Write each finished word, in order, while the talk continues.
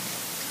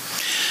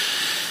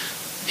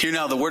Hear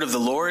now the word of the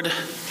Lord,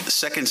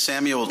 2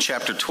 Samuel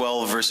chapter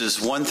 12, verses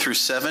 1 through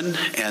 7,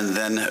 and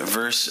then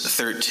verse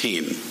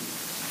 13.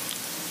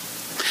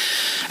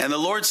 And the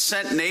Lord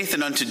sent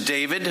Nathan unto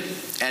David,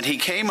 and he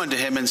came unto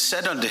him and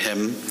said unto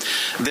him,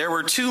 There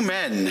were two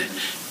men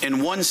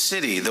in one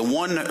city, the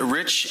one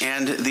rich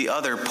and the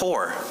other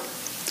poor.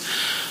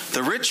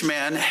 The rich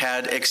man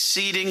had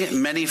exceeding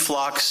many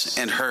flocks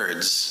and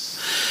herds.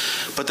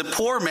 But the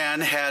poor man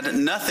had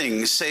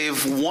nothing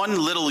save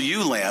one little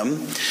ewe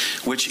lamb,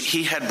 which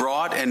he had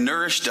brought and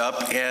nourished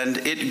up, and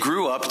it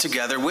grew up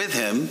together with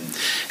him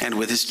and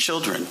with his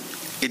children.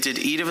 It did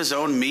eat of his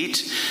own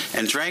meat,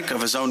 and drank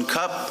of his own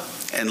cup,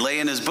 and lay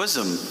in his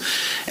bosom,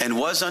 and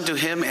was unto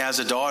him as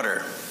a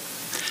daughter.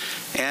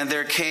 And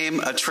there came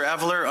a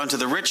traveler unto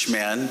the rich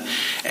man,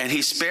 and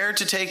he spared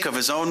to take of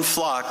his own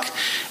flock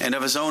and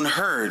of his own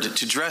herd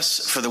to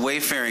dress for the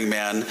wayfaring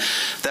man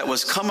that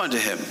was come unto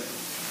him,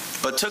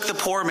 but took the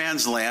poor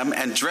man's lamb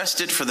and dressed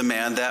it for the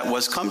man that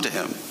was come to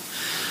him.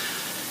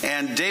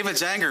 And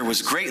David's anger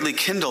was greatly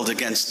kindled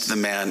against the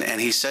man, and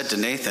he said to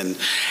Nathan,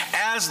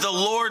 As the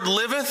Lord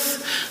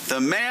liveth,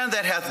 the man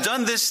that hath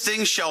done this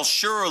thing shall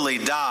surely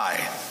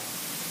die.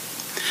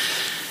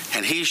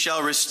 And he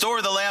shall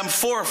restore the lamb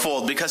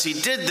fourfold, because he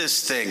did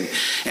this thing,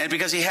 and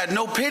because he had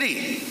no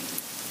pity.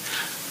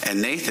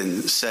 And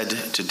Nathan said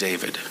to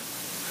David,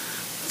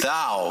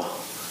 Thou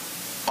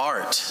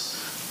art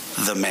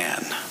the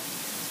man.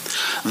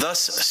 Thus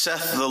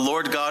saith the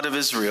Lord God of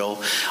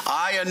Israel,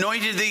 I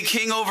anointed thee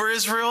king over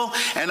Israel,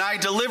 and I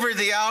delivered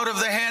thee out of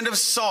the hand of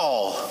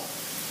Saul.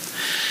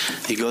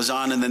 He goes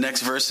on in the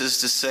next verses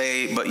to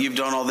say, But you've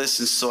done all this,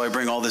 and so I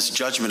bring all this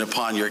judgment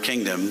upon your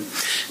kingdom,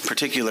 in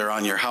particular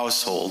on your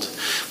household.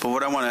 But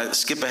what I want to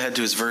skip ahead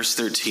to is verse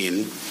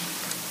 13.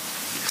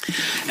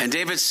 And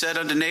David said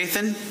unto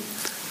Nathan,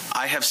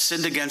 I have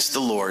sinned against the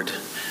Lord.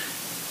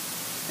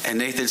 And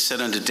Nathan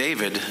said unto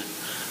David,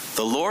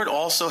 The Lord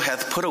also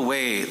hath put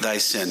away thy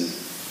sin.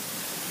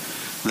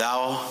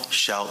 Thou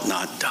shalt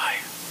not die.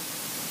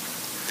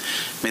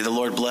 May the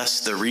Lord bless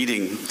the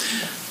reading,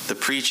 the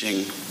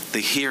preaching, the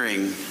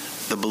hearing,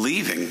 the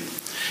believing,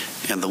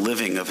 and the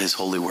living of his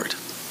holy word.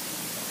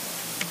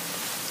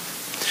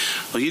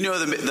 Well, you know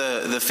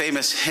the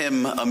famous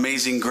hymn,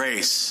 Amazing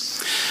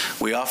Grace.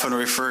 We often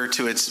defer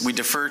to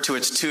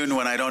its tune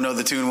when I don't know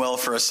the tune well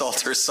for a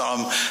Psalter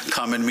psalm.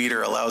 Common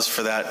meter allows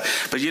for that.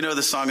 But you know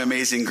the song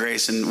Amazing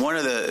Grace, and one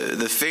of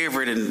the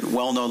favorite and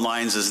well-known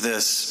lines is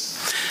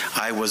this: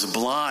 I was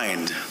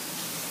blind,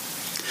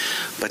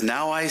 but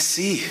now I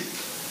see.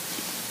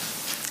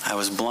 I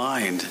was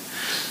blind,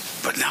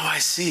 but now I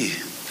see.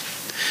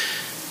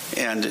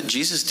 And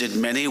Jesus did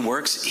many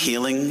works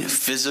healing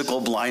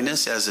physical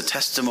blindness as a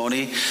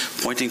testimony,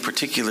 pointing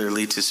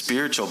particularly to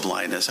spiritual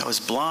blindness. I was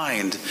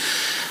blind,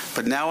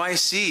 but now I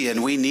see.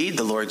 And we need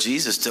the Lord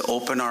Jesus to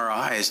open our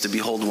eyes, to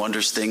behold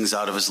wondrous things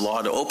out of his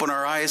law, to open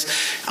our eyes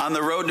on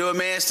the road to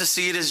Emmaus, to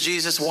see it as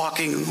Jesus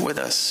walking with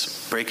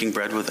us, breaking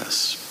bread with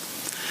us.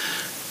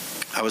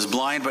 I was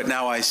blind, but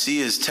now I see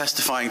is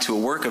testifying to a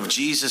work of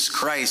Jesus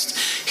Christ.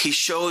 He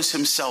shows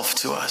himself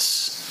to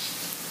us.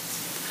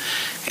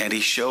 And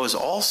he shows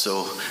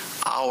also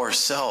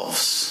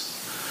ourselves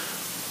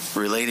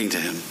relating to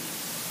him.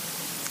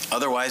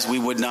 Otherwise, we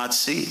would not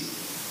see.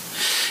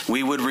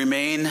 We would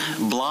remain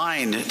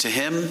blind to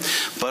him,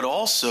 but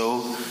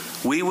also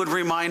we would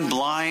remain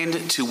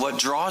blind to what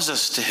draws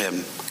us to him.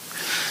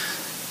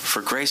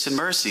 For grace and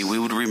mercy, we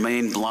would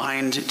remain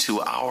blind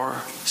to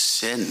our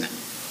sin,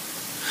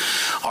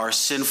 our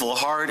sinful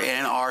heart,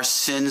 and our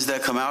sins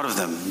that come out of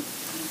them.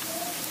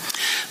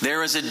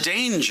 There is a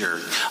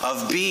danger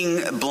of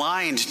being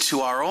blind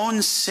to our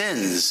own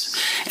sins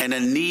and a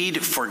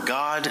need for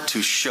God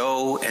to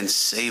show and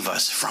save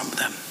us from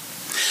them.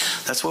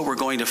 That's what we're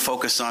going to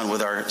focus on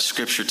with our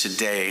scripture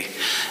today,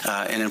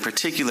 and in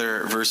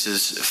particular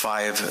verses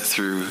 5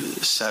 through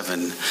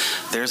 7.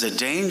 There's a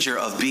danger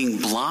of being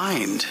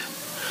blind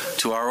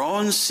to our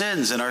own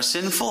sins and our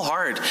sinful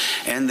heart,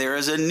 and there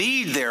is a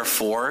need,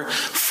 therefore,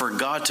 for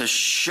God to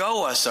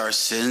show us our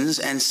sins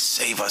and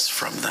save us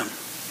from them.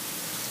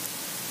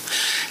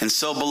 And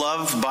so,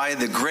 beloved, by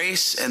the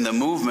grace and the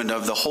movement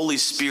of the Holy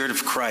Spirit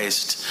of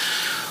Christ,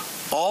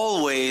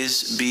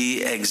 always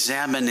be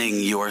examining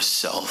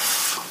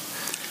yourself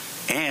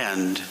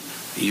and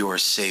your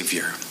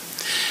Savior.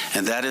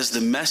 And that is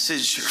the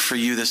message for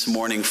you this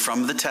morning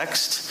from the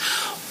text.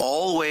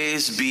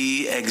 Always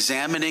be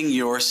examining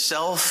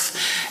yourself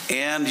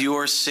and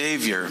your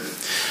Savior.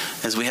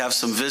 As we have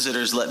some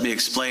visitors, let me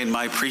explain.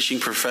 My preaching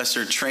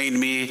professor trained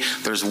me.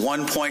 There's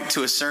one point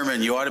to a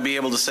sermon. You ought to be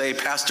able to say,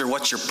 Pastor,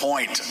 what's your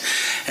point?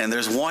 And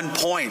there's one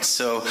point.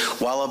 So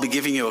while I'll be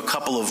giving you a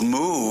couple of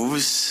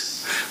moves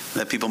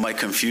that people might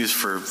confuse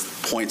for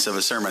points of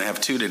a sermon, I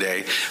have two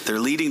today, they're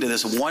leading to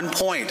this one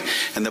point.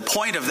 And the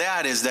point of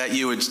that is that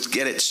you would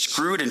get it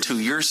screwed into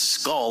your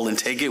skull and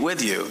take it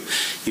with you.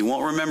 You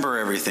won't remember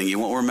everything. You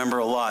won't remember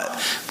a lot.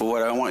 But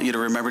what I want you to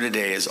remember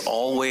today is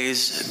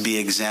always be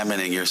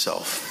examining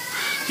yourself.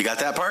 You got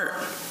that part?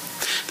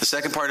 The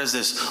second part is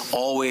this: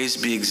 always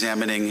be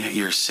examining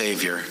your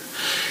Savior.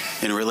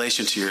 in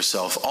relation to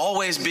yourself.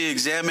 Always be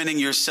examining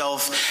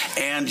yourself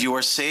and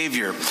your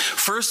Savior.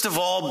 First of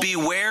all,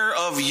 beware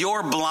of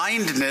your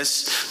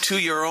blindness to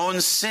your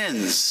own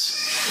sins.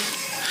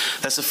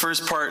 That's the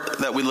first part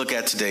that we look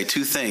at today.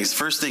 Two things.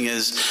 First thing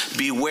is,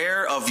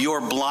 beware of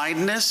your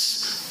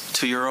blindness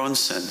to your own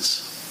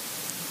sins.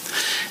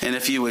 And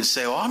if you would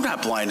say, well, I'm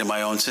not blind to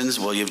my own sins,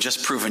 well, you've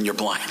just proven you're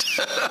blind.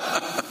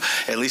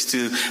 At least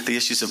to the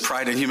issues of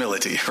pride and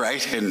humility,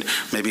 right? And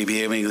maybe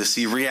being able to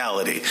see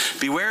reality.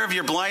 Beware of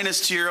your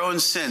blindness to your own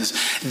sins.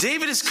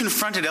 David is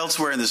confronted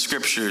elsewhere in the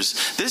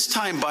scriptures, this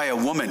time by a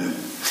woman.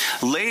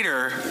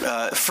 Later,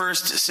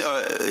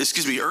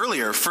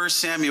 earlier, 1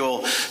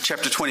 Samuel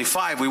chapter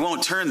 25, we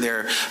won't turn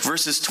there.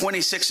 Verses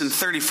 26 and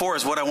 34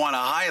 is what I want to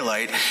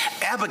highlight.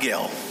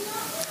 Abigail,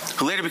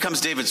 who later becomes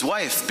David's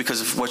wife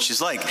because of what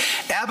she's like.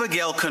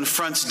 Abigail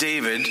confronts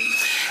David,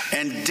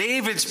 and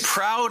David's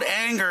proud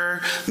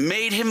anger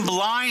made him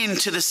blind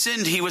to the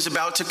sin he was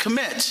about to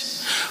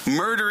commit,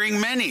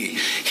 murdering many.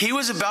 He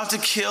was about to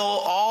kill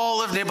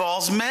all of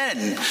Nabal's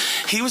men.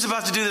 He was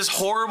about to do this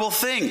horrible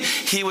thing.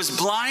 He was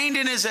blind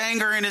in his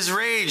anger and his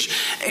rage,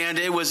 and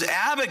it was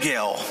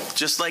Abigail,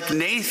 just like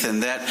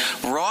Nathan, that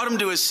brought him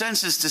to his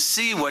senses to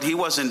see what he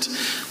wasn't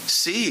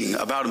seeing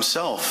about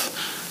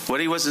himself. What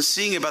he wasn't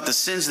seeing about the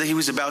sins that he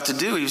was about to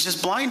do. He was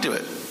just blind to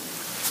it.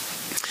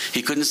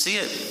 He couldn't see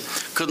it.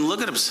 Couldn't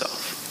look at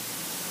himself.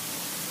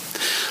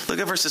 Look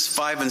at verses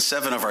 5 and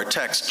 7 of our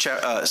text.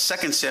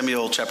 2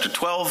 Samuel chapter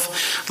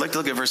 12. I'd like to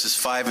look at verses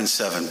 5 and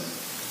 7.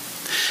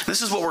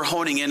 This is what we're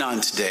honing in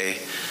on today.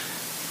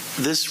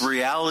 This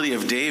reality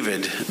of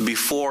David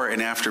before and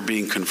after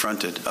being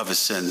confronted of his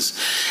sins.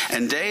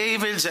 And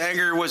David's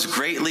anger was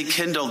greatly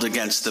kindled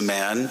against the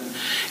man.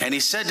 And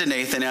he said to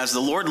Nathan, as the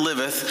Lord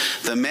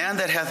liveth, the man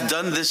that hath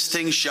done this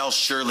thing shall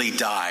surely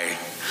die.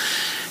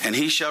 And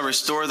he shall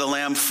restore the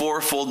lamb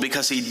fourfold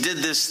because he did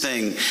this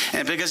thing,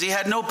 and because he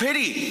had no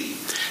pity.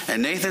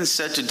 And Nathan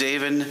said to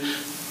David,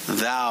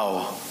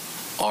 thou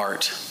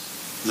art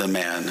the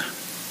man.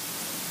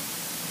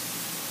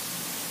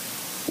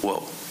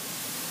 Whoa.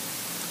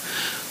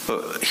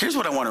 But here's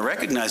what I want to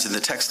recognize in the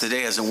text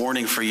today as a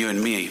warning for you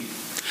and me.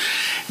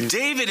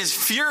 David is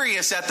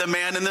furious at the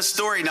man in the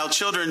story. Now,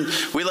 children,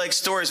 we like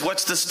stories.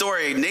 What's the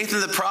story? Nathan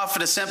the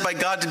prophet is sent by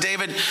God to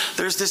David.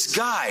 There's this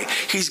guy.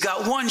 He's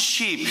got one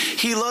sheep.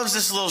 He loves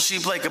this little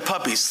sheep like a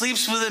puppy.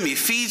 Sleeps with him. He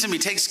feeds him. He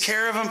takes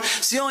care of him.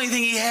 It's the only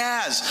thing he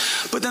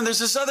has. But then there's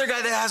this other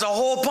guy that has a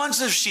whole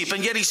bunch of sheep,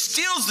 and yet he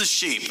steals the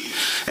sheep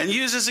and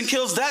uses and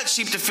kills that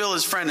sheep to fill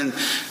his friend. And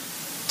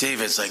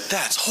David's like,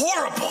 that's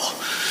horrible.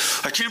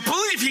 I can't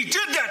believe he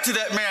did that to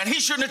that man. He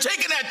shouldn't have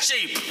taken that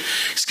sheep.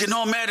 He's getting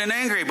all mad and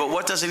angry, but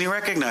what doesn't he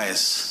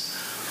recognize?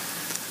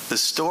 The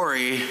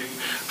story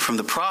from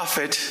the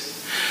prophet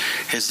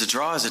is to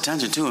draw his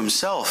attention to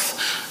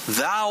himself.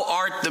 Thou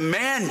art the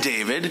man,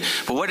 David.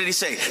 But what did he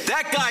say?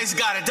 That guy's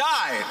got to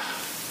die.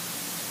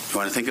 You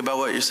want to think about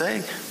what you're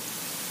saying?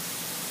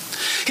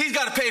 He's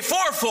got to pay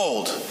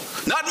fourfold.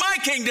 Not my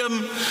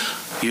kingdom.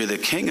 You're the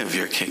king of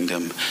your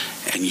kingdom,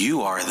 and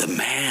you are the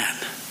man.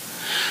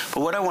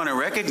 But what I want to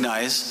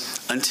recognize,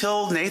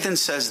 until Nathan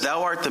says,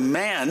 thou art the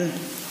man,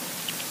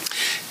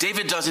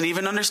 David doesn't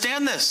even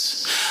understand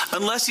this.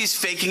 Unless he's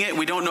faking it,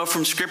 we don't know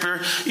from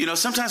Scripture. You know,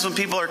 sometimes when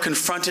people are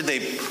confronted,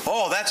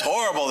 that's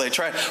horrible. They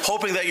try,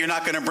 hoping that you're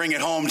not going to bring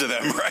it home to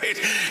them, right?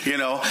 You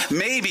know,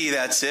 maybe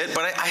that's it.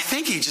 But I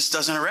think he just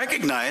doesn't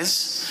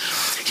recognize.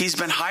 He's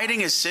been hiding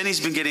his sin. He's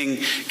been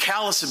getting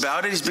callous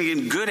about it. He's been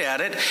getting good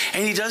at it.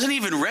 And he doesn't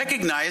even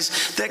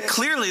recognize that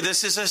clearly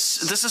this is a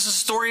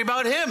story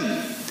about him.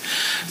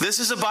 This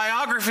is a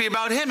biography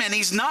about him, and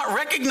he's not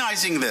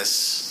recognizing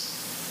this.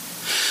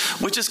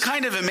 Which is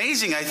kind of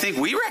amazing. I think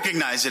we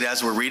recognize it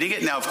as we're reading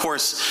it. Now, of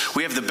course,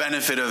 we have the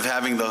benefit of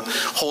having the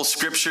whole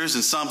scriptures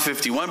in Psalm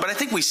 51, but I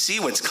think we see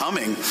what's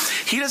coming.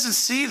 He doesn't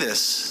see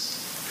this.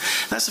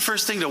 That's the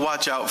first thing to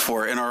watch out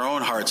for in our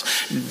own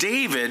hearts.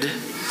 David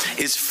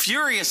is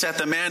furious at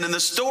the man in the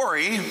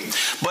story,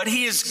 but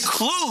he is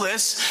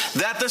clueless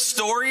that the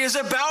story is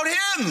about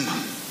him.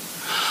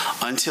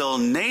 Until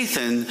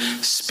Nathan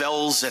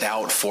spells it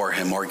out for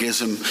him, or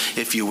gives him,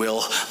 if you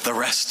will, the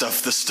rest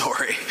of the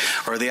story,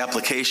 or the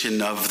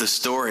application of the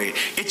story.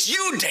 It's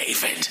you,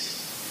 David.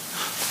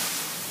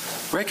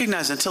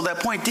 Recognize, until that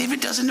point,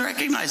 David doesn't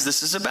recognize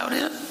this is about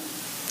him.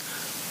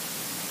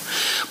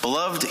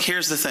 Beloved,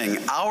 here's the thing.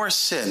 Our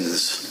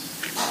sins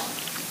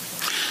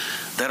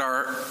that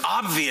are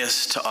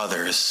obvious to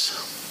others,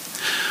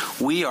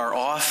 we are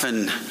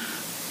often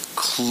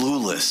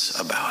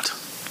clueless about.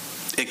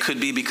 It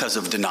could be because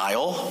of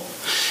denial.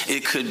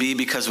 It could be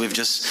because we've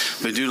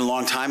just been doing it a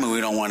long time and we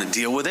don't want to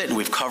deal with it, and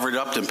we've covered it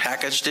up and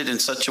packaged it in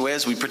such a way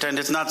as we pretend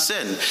it's not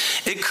sin.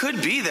 It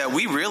could be that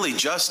we really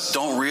just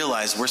don't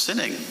realize we're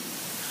sinning.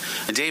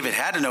 And David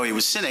had to know he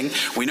was sinning.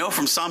 We know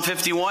from Psalm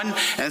 51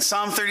 and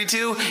Psalm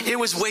 32, it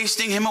was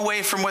wasting him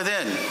away from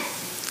within.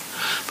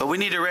 But we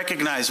need to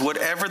recognize,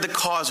 whatever the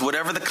cause,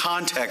 whatever the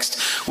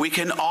context, we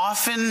can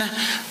often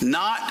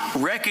not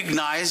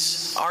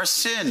recognize our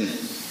sin.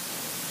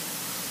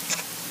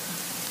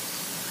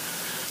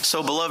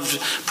 So, beloved,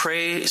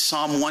 pray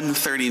Psalm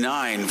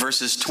 139,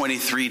 verses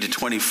 23 to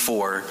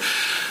 24.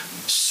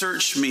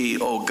 Search me,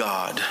 O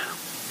God,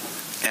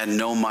 and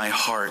know my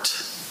heart.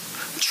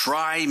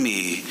 Try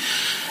me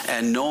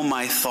and know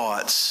my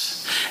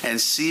thoughts, and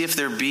see if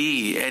there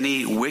be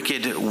any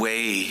wicked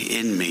way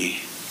in me,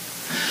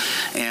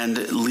 and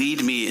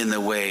lead me in the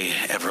way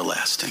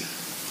everlasting.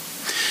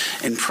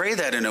 And pray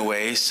that in a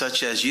way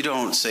such as you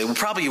don't say, well,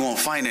 probably you won't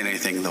find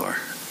anything, Lord.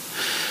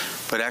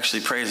 But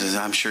actually pray as,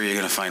 I'm sure you're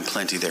going to find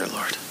plenty there,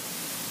 Lord.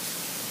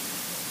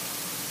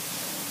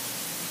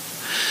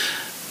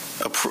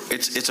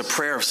 It's a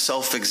prayer of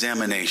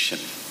self-examination.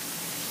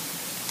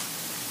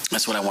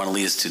 That's what I want to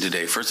lead us to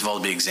today. First of all,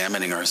 to be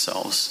examining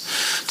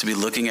ourselves, to be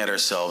looking at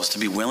ourselves, to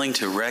be willing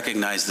to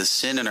recognize the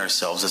sin in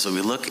ourselves as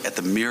we look at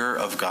the mirror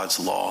of God's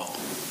law.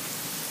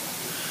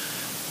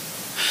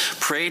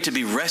 Pray to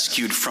be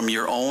rescued from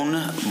your own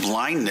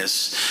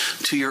blindness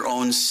to your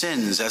own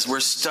sins. As we're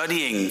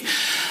studying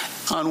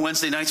on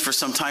Wednesday nights for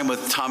some time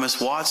with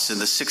Thomas Watson,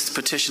 the sixth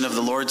petition of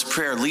the Lord's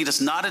Prayer, lead us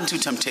not into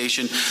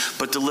temptation,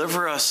 but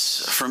deliver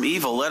us from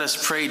evil. Let us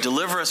pray,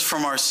 deliver us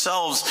from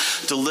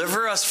ourselves,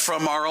 deliver us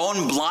from our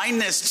own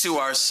blindness to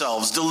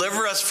ourselves,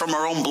 deliver us from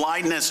our own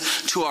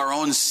blindness to our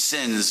own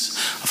sins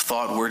of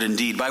thought, word, and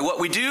deed, by what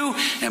we do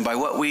and by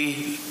what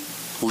we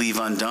leave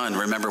undone.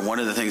 Remember, one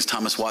of the things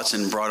Thomas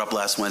Watson brought up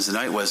last Wednesday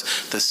night was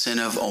the sin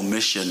of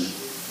omission.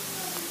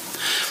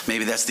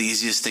 Maybe that's the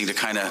easiest thing to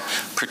kind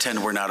of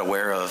pretend we're not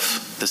aware of.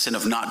 The sin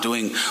of not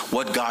doing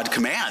what God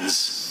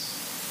commands.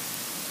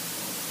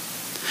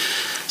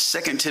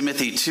 2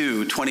 Timothy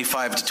 2,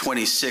 25 to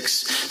 26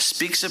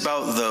 speaks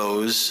about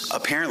those,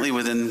 apparently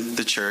within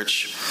the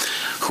church,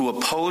 who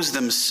oppose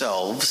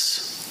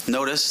themselves.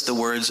 Notice the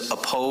words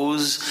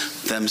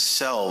oppose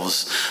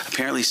themselves.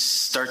 Apparently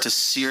start to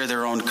sear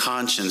their own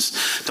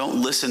conscience.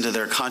 Don't listen to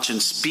their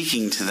conscience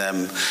speaking to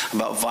them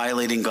about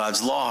violating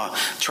God's law.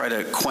 Try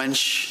to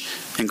quench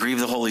and grieve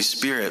the Holy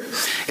Spirit.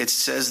 It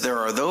says there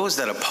are those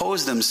that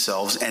oppose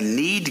themselves and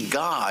need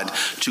God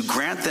to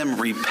grant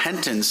them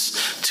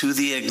repentance to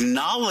the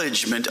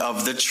acknowledgement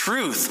of the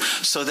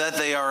truth, so that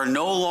they are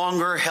no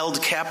longer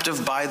held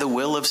captive by the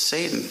will of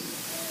Satan.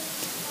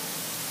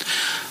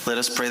 Let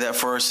us pray that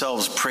for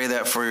ourselves. Pray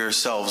that for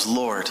yourselves.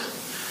 Lord,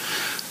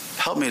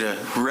 help me to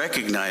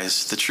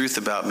recognize the truth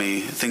about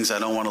me, things I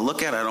don't want to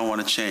look at, I don't want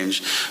to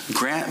change.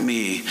 Grant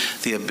me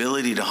the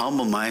ability to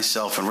humble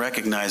myself and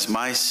recognize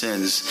my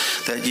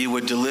sins, that you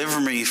would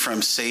deliver me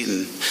from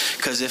Satan.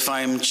 Because if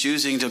I'm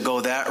choosing to go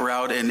that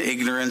route in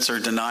ignorance or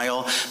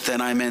denial, then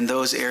I'm in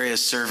those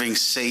areas serving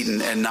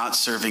Satan and not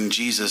serving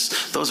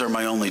Jesus. Those are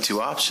my only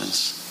two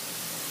options.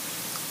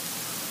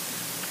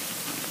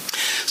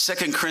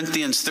 2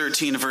 Corinthians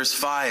 13, verse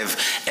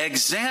 5,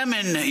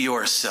 examine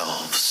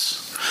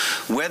yourselves,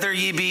 whether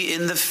ye be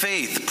in the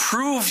faith.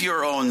 Prove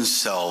your own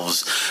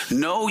selves.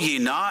 Know ye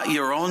not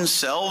your own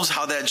selves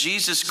how that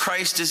Jesus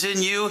Christ is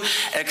in you,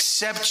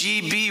 except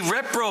ye be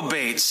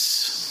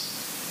reprobates.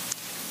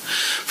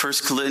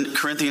 1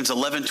 Corinthians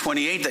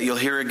 11:28 that you'll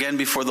hear again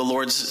before the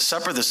Lord's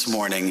Supper this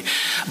morning.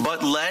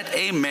 But let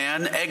a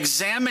man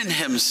examine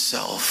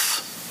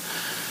himself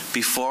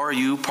before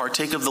you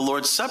partake of the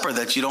Lord's Supper,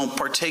 that you don't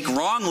partake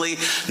wrongly,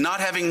 not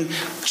having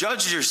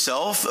judged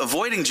yourself,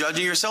 avoiding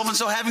judging yourself, and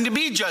so having to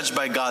be judged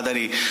by God, that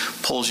he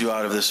pulls you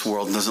out of this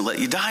world and doesn't let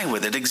you die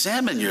with it.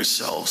 Examine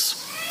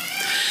yourselves.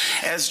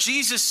 As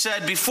Jesus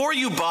said, before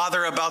you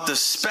bother about the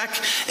speck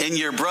in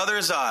your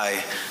brother's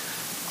eye,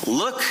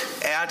 look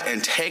at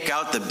and take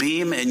out the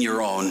beam in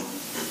your own.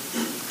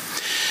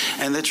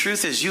 And the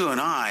truth is, you and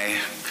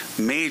I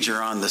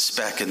major on the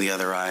speck in the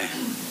other eye.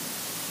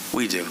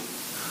 We do.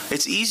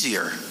 It's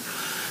easier,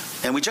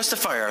 and we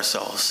justify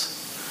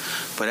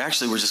ourselves. But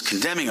actually, we're just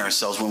condemning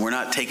ourselves when we're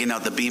not taking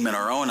out the beam in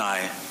our own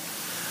eye.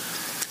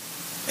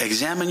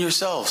 Examine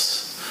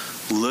yourselves.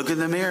 Look in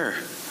the mirror.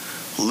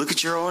 Look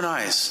at your own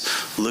eyes.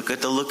 Look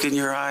at the look in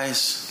your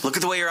eyes. Look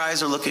at the way your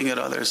eyes are looking at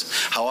others.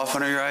 How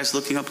often are your eyes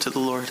looking up to the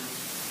Lord?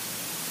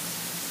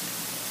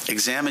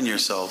 Examine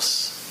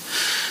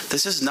yourselves.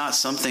 This is not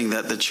something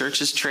that the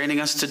church is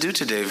training us to do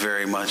today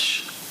very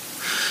much.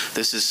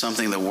 This is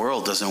something the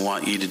world doesn't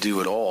want you to do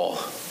at all.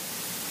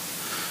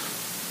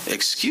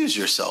 Excuse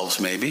yourselves,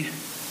 maybe.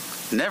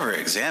 Never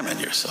examine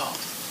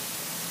yourself.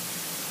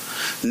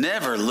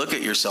 Never look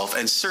at yourself,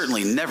 and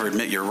certainly never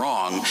admit you're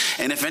wrong.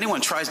 And if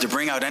anyone tries to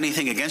bring out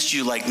anything against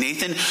you like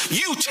Nathan,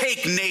 you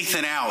take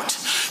Nathan out.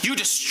 You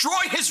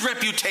destroy his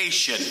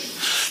reputation.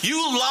 You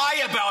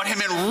lie about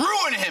him and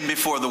ruin him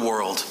before the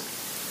world.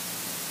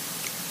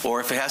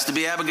 Or if it has to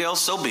be Abigail,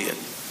 so be it.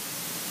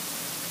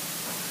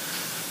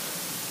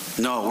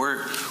 No,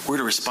 we're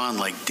to respond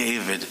like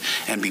David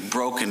and be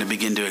broken and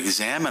begin to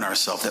examine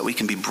ourselves, that we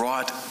can be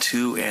brought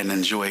to and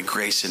enjoy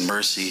grace and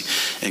mercy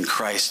in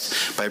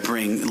Christ by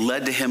being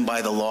led to him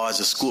by the law as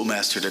a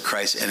schoolmaster to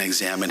Christ, and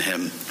examine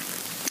him.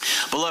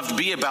 Beloved,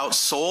 be about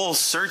soul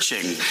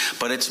searching,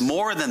 but it's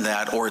more than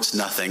that, or it's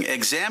nothing.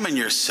 Examine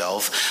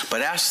yourself,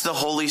 but ask the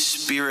Holy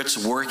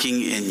Spirit's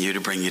working in you to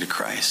bring you to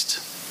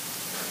Christ.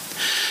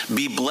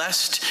 Be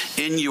blessed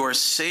in your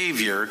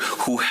Savior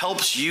who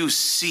helps you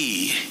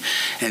see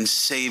and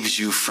saves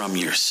you from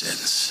your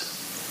sins.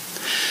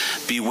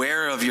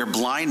 Beware of your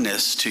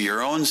blindness to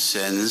your own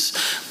sins,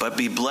 but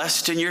be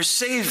blessed in your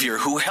Savior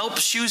who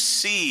helps you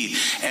see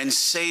and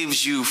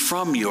saves you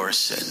from your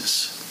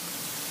sins.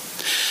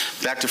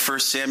 Back to 1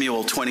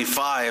 Samuel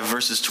 25,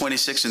 verses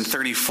 26 and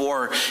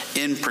 34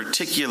 in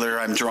particular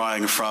I'm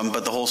drawing from,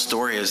 but the whole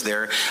story is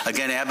there.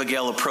 Again,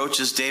 Abigail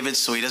approaches David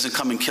so he doesn't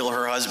come and kill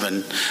her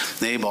husband,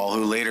 Nabal,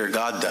 who later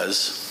God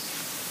does.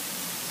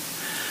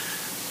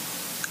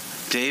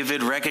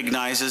 David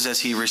recognizes as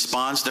he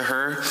responds to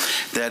her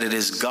that it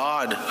is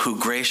God who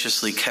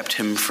graciously kept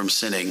him from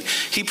sinning.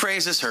 He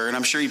praises her, and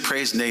I'm sure he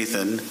praised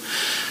Nathan.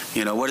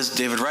 You know, what does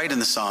David write in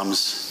the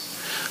Psalms?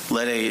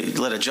 Let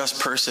a just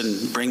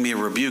person bring me a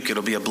rebuke.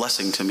 It'll be a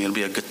blessing to me. It'll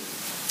be a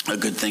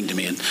good thing to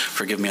me. And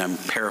forgive me, I'm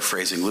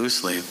paraphrasing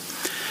loosely.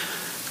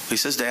 He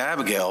says to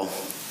Abigail,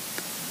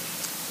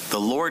 the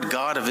Lord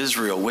God of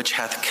Israel, which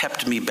hath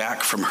kept me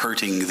back from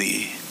hurting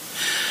thee.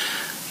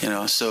 You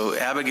know, so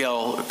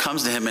Abigail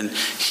comes to him and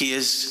he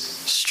is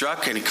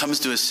struck and he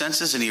comes to his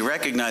senses and he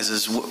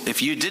recognizes,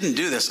 if you didn't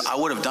do this, I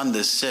would have done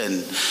this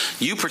sin.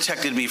 You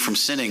protected me from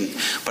sinning,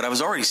 but I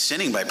was already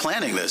sinning by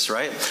planning this,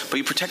 right? But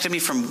you protected me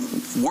from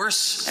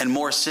worse and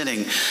more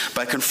sinning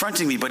by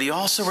confronting me. But he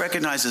also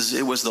recognizes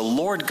it was the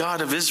Lord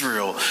God of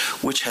Israel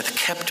which hath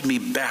kept me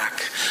back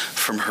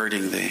from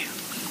hurting thee.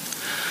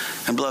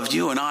 And beloved,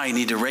 you and I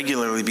need to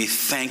regularly be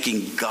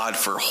thanking God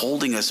for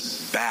holding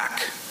us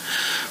back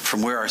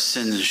from where our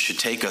sins should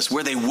take us,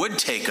 where they would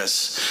take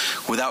us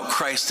without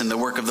Christ and the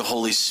work of the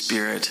Holy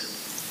Spirit.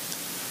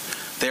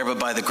 There, but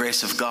by the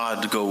grace of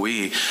God go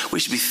we. We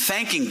should be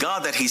thanking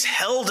God that he's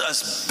held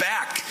us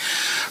back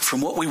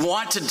from what we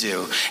want to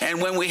do. And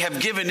when we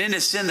have given in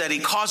to sin, that he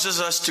causes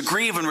us to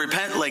grieve and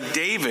repent like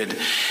David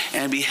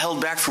and be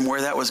held back from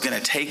where that was going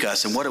to take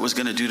us and what it was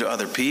going to do to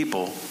other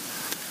people.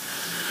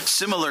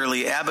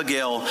 Similarly,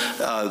 Abigail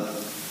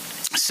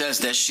says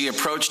that she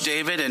approached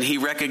David and he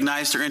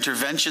recognized her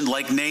intervention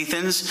like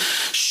Nathan's.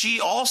 She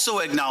also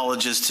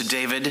acknowledges to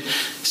David,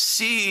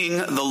 seeing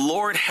the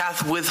Lord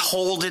hath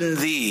withholden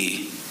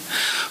thee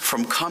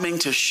from coming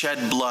to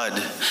shed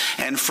blood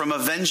and from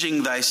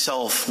avenging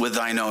thyself with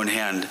thine own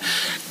hand.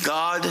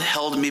 God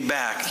held me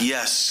back.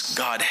 Yes,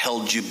 God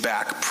held you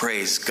back.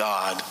 Praise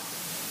God.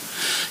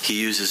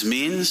 He uses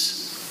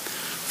means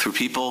through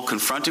people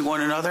confronting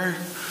one another.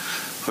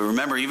 But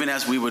remember, even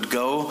as we would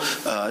go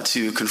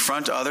to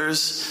confront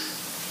others,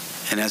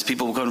 and as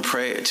people will come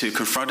to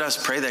confront us,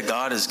 pray that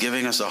God is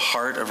giving us a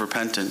heart of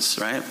repentance,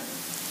 right?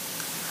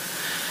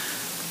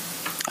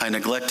 I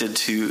neglected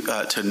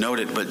to note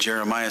it, but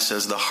Jeremiah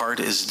says the heart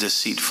is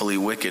deceitfully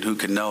wicked. Who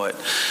can know it?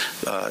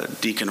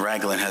 Deacon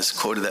Raglan has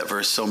quoted that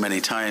verse so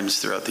many times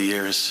throughout the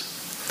years.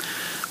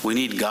 We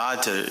need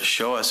God to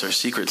show us our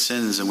secret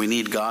sins, and we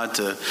need God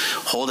to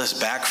hold us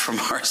back from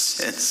our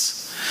sins.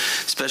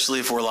 Especially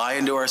if we're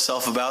lying to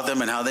ourselves about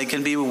them and how they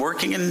can be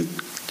working and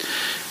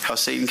how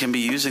Satan can be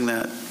using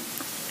that.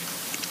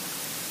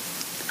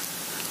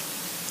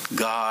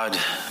 God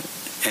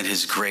and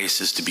his grace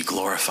is to be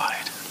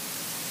glorified.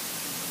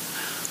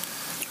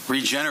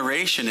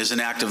 Regeneration is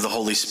an act of the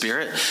Holy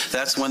Spirit.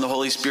 That's when the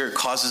Holy Spirit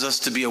causes us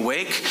to be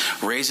awake,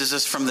 raises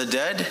us from the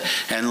dead,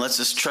 and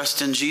lets us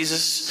trust in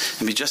Jesus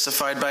and be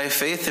justified by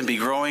faith and be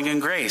growing in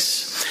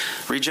grace.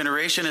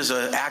 Regeneration is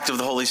an act of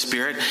the Holy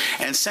Spirit,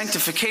 and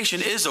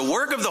sanctification is a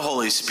work of the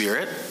Holy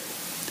Spirit.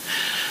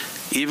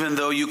 Even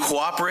though you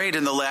cooperate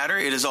in the latter,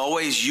 it is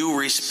always you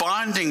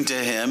responding to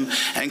him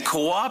and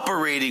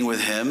cooperating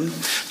with him,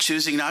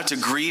 choosing not to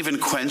grieve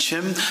and quench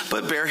him,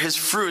 but bear his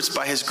fruits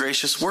by his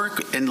gracious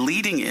work and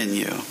leading in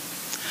you.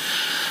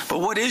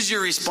 But what is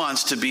your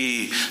response to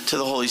be to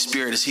the Holy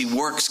Spirit as he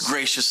works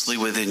graciously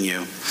within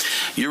you?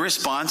 Your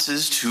response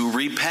is to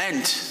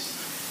repent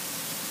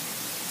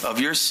of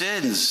your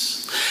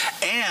sins.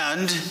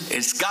 And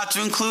it's got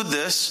to include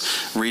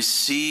this: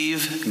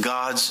 receive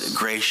God's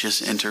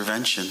gracious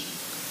intervention.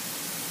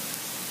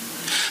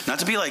 Not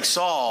to be like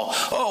Saul.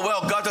 Oh,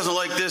 well, God doesn't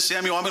like this,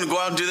 Samuel. I'm going to go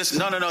out and do this.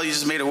 No, you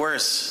just made it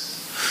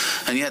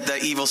worse. And you had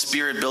that evil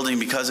spirit building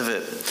because of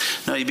it.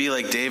 No, you be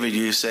like David.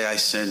 You say, I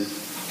sin.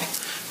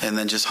 And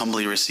then just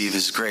humbly receive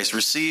his grace.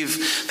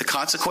 Receive the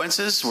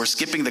consequences. We're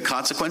skipping the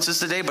consequences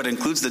today, but it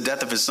includes the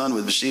death of his son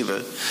with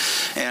Bathsheba.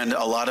 And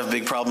a lot of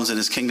big problems in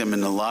his kingdom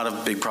and a lot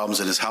of big problems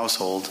in his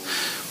household.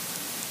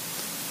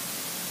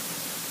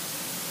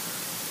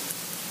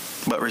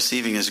 But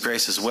receiving his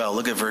grace as well.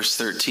 Look at verse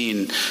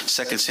 13, 2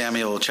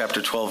 Samuel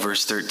chapter 12,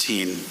 verse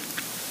 13.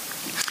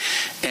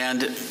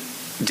 And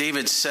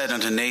David said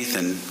unto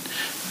Nathan,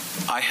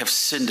 I have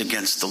sinned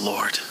against the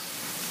Lord.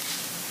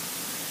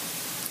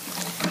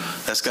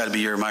 That's got to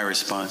be my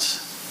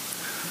response.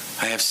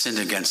 I have sinned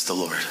against the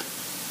Lord.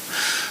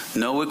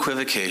 No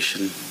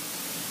equivocation.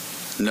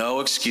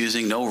 No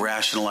excusing, no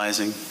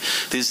rationalizing.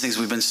 These things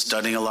we've been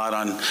studying a lot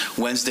on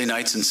Wednesday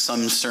nights and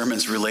some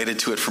sermons related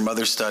to it from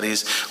other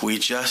studies. We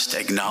just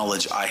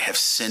acknowledge, I have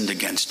sinned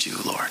against you,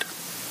 Lord.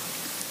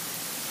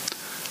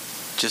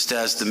 Just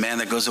as the man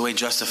that goes away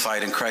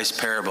justified in Christ's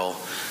parable,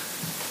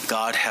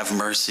 God have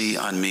mercy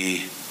on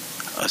me,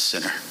 a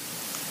sinner.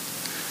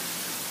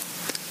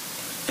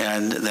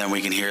 And then we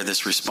can hear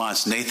this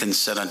response. Nathan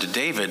said unto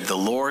David, the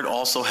Lord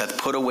also hath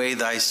put away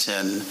thy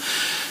sin.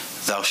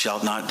 Thou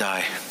shalt not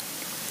die.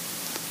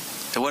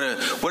 And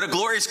what a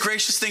glorious,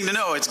 gracious thing to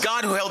know. It's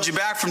God who held you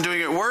back from doing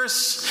it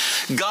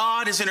worse.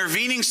 God is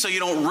intervening so you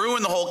don't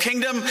ruin the whole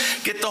kingdom,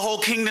 get the whole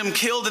kingdom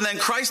killed, and then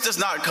Christ does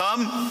not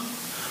come.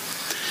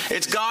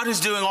 It's God who's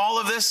doing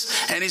all of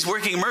this, and he's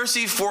working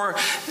mercy for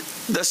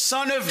the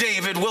Son of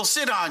David will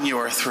sit on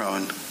your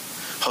throne.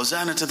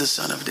 Hosanna to the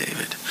Son of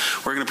David.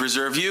 We're going to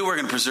preserve you. We're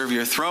going to preserve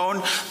your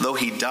throne. Though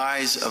he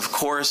dies, of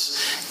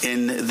course,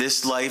 in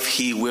this life,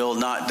 he will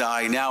not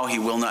die now. He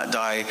will not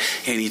die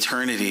in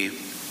eternity.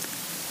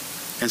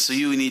 And so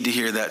you need to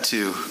hear that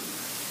too.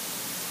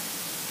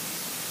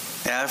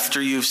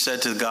 After you've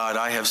said to God,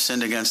 I have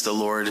sinned against the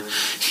Lord,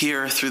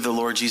 hear through the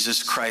Lord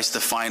Jesus Christ,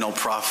 the final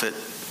prophet,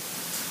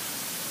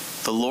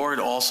 the Lord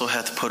also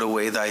hath put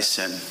away thy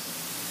sin.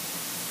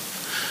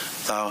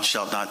 Thou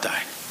shalt not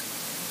die.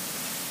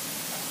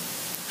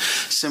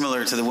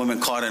 Similar to the woman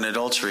caught in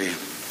adultery,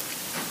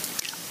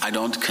 I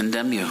don't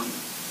condemn you.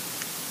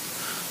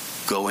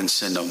 Go and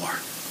sin no more.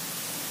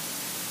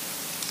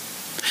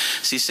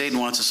 See, Satan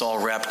wants us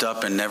all wrapped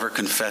up in never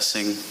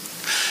confessing,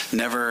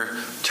 never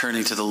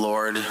turning to the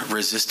Lord,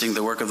 resisting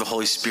the work of the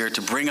Holy Spirit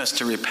to bring us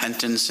to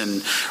repentance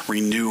and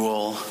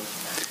renewal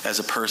as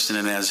a person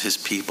and as his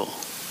people.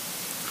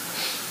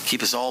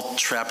 Keep us all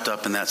trapped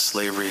up in that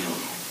slavery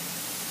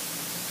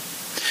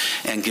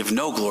and give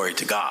no glory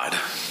to God.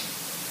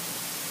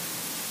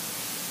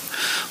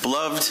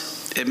 Beloved,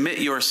 admit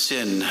your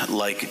sin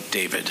like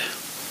David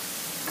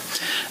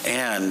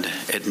and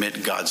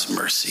admit God's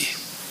mercy.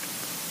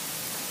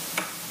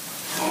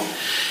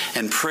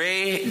 And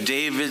pray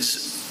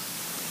David's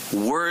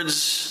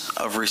words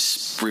of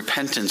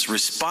repentance,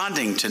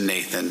 responding to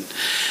Nathan,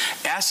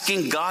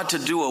 asking God to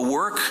do a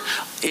work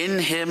in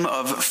him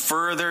of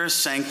further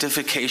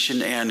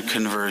sanctification and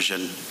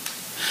conversion.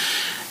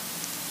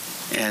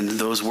 And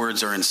those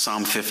words are in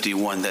Psalm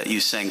 51 that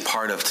you sang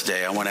part of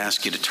today. I want to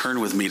ask you to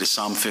turn with me to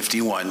Psalm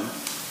 51.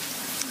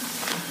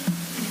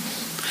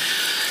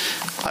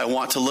 I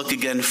want to look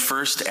again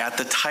first at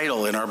the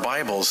title in our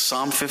Bibles.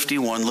 Psalm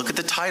 51, look at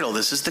the title.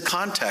 This is the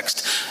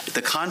context.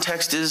 The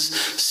context is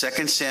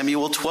 2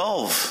 Samuel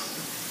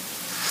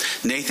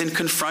 12. Nathan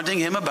confronting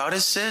him about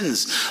his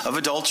sins of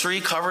adultery,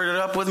 covered it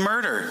up with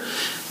murder.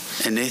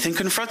 And Nathan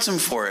confronts him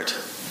for it.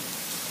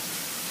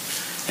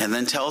 And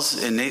then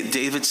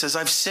David says,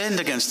 I've sinned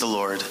against the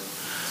Lord.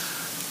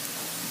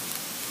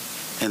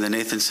 And then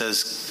Nathan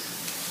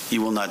says,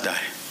 you will not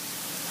die.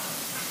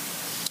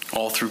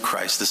 All through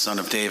Christ, the Son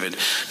of David.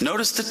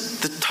 Notice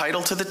the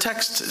title to the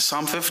text,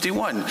 Psalm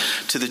 51.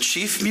 To the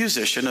chief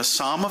musician, a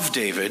psalm of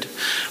David,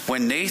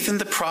 when Nathan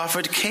the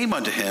prophet came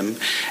unto him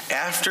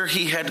after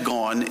he had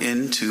gone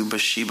into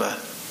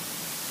Bathsheba.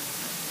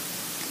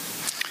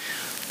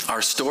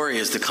 Our story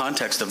is the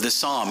context of this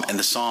psalm, and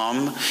the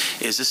psalm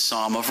is a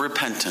psalm of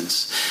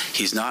repentance.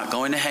 He's not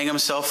going to hang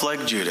himself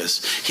like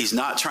Judas. He's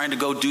not trying to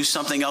go do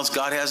something else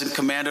God hasn't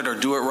commanded or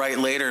do it right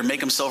later and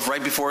make himself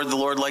right before the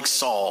Lord like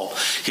Saul.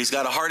 He's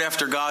got a heart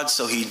after God,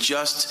 so he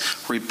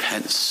just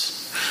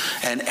repents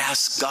and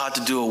asks God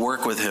to do a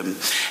work with him.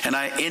 And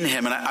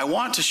I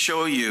want to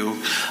show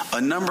you a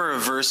number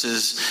of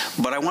verses,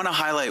 but I want to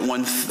highlight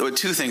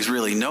two things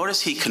really.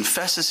 Notice he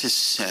confesses his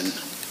sin,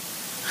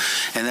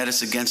 and that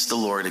it's against the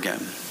Lord again.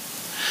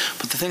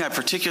 But the thing I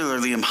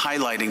particularly am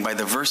highlighting by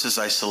the verses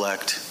I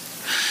select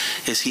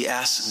is he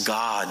asks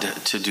God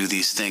to do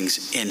these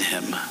things in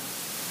him.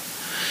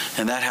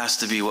 And that has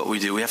to be what we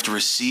do. We have to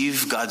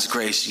receive God's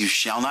grace. You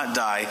shall not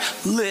die.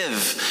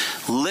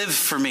 Live. Live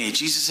for me.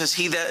 Jesus says,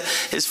 he that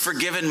is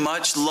forgiven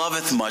much,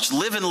 loveth much.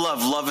 Live in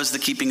love. Love is the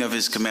keeping of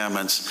his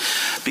commandments.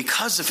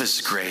 Because of his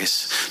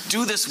grace,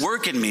 do this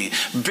work in me.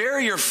 Bear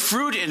your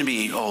fruit in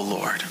me, O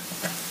Lord.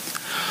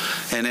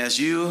 And as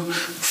you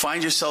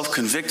find yourself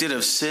convicted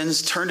of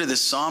sins, turn to this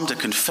psalm to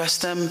confess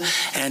them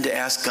and to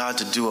ask God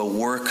to do a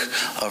work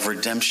of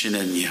redemption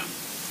in you.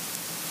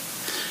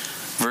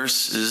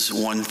 Verses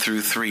 1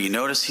 through 3.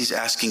 Notice he's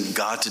asking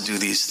God to do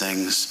these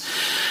things.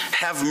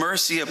 Have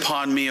mercy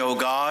upon me, O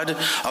God,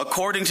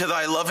 according to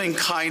thy loving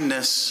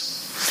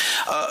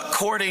kindness,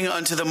 according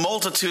unto the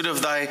multitude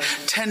of thy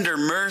tender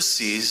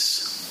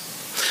mercies.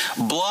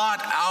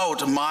 Blot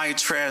out my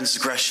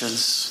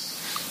transgressions.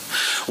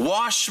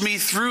 Wash me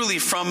thoroughly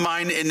from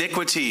mine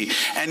iniquity,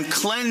 and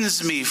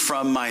cleanse me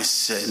from my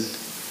sin.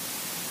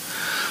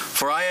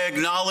 For I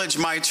acknowledge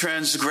my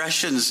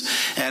transgressions,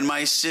 and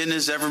my sin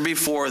is ever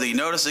before thee.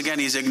 Notice again,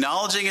 he's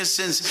acknowledging his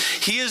sins.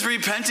 He is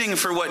repenting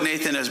for what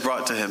Nathan has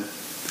brought to him.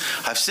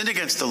 I've sinned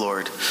against the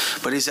Lord,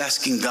 but he's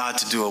asking God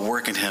to do a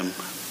work in him,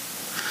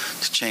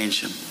 to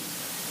change him.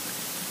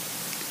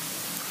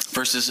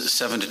 Verses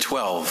 7 to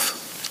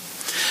 12.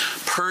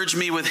 Purge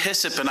me with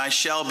hyssop, and I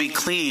shall be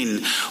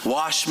clean.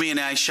 Wash me, and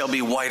I shall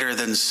be whiter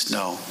than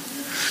snow.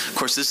 Of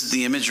course, this is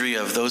the imagery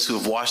of those who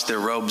have washed their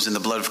robes in the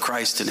blood of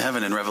Christ in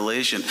heaven in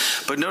Revelation.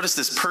 But notice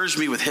this, purge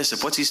me with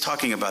hyssop. What's he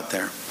talking about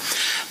there?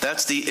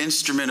 That's the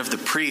instrument of the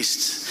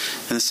priest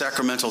in the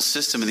sacramental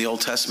system in the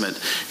Old Testament.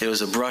 It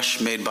was a brush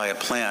made by a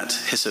plant,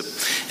 hyssop,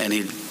 and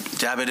he'd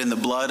dab it in the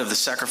blood of the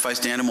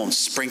sacrificed animal and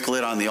sprinkle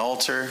it on the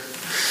altar,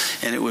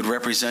 and it would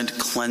represent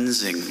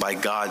cleansing by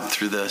God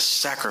through the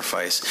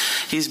sacrifice.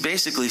 He's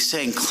basically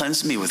saying,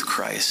 cleanse me with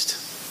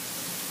Christ.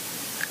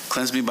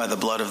 Cleanse me by the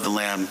blood of the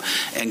Lamb.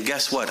 And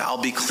guess what? I'll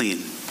be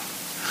clean.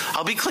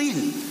 I'll be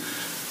clean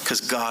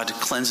because God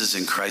cleanses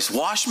in Christ.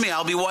 Wash me,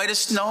 I'll be white as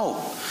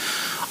snow.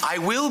 I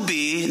will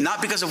be,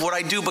 not because of what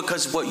I do, but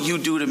because of what you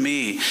do to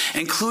me,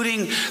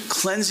 including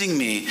cleansing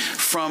me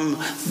from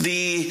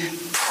the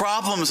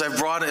problems I've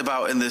brought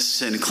about in this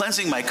sin,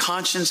 cleansing my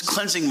conscience,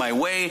 cleansing my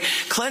way,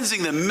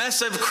 cleansing the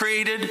mess I've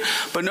created.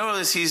 But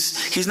notice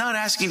he's not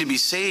asking to be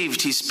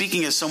saved. He's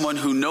speaking as someone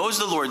who knows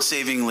the Lord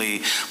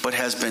savingly, but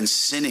has been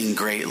sinning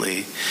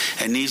greatly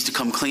and needs to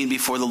come clean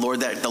before the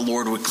Lord, that the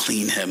Lord would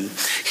clean him.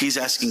 He's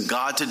asking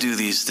God to do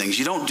these things.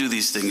 You don't do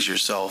these things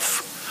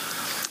yourself.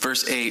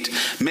 Verse 8,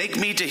 make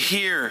me to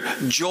hear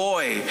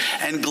joy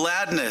and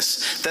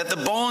gladness, that the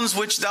bones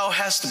which thou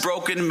hast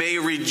broken may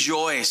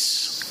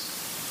rejoice.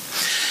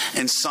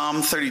 In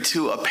Psalm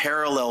 32, a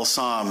parallel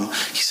psalm,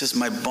 he says,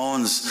 my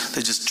bones,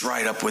 they just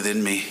dried up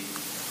within me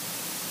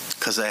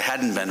because I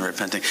hadn't been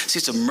repenting. See,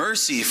 it's a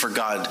mercy for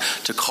God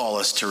to call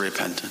us to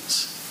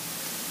repentance.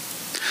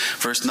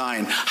 Verse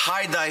 9,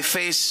 hide thy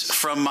face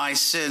from my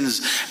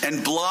sins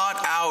and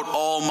blot out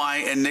all my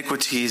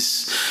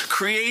iniquities.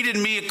 Create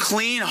in me a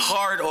clean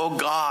heart, O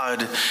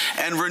God,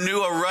 and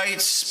renew a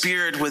right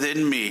spirit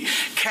within me.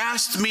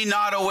 Cast me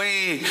not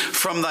away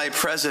from thy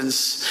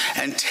presence,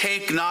 and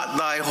take not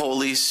thy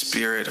Holy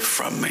Spirit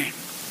from me.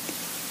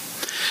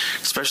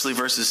 Especially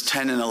verses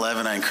 10 and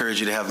 11, I encourage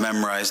you to have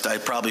memorized. I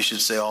probably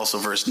should say also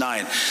verse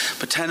 9.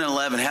 But 10 and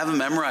 11, have them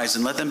memorized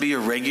and let them be your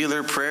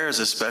regular prayers,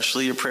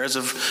 especially your prayers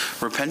of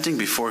repenting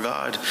before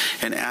God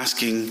and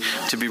asking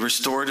to be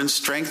restored and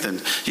strengthened.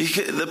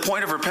 The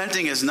point of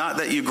repenting is not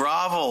that you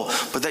grovel,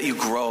 but that you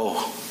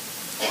grow.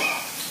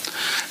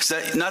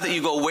 It's not that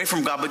you go away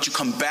from God, but you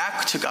come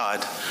back to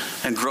God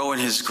and grow in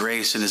his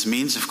grace and his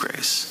means of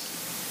grace.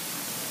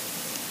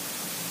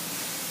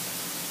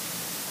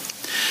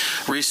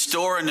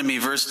 Restore unto me,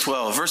 verse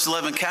 12. Verse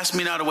 11, cast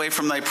me not away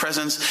from thy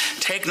presence.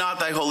 Take not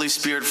thy Holy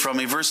Spirit from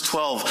me. Verse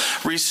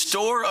 12,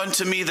 restore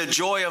unto me the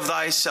joy of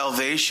thy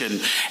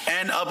salvation,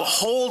 and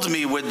uphold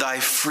me with thy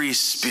free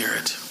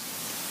spirit.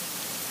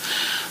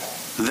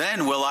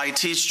 Then will I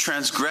teach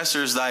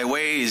transgressors thy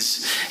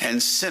ways,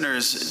 and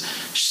sinners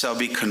shall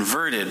be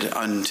converted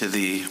unto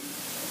thee.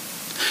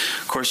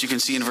 Of course, you can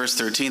see in verse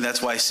 13,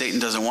 that's why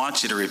Satan doesn't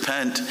want you to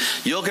repent.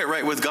 You'll get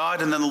right with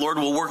God, and then the Lord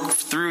will work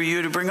through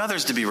you to bring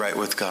others to be right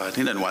with God.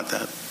 He doesn't want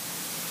that.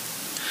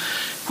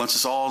 He wants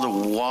us all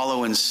to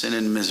wallow in sin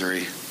and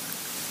misery.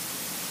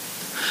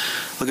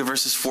 Look at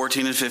verses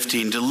 14 and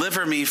 15.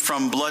 Deliver me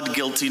from blood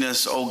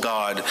guiltiness, O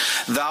God,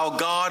 thou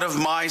God of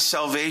my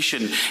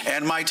salvation,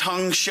 and my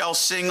tongue shall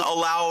sing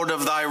aloud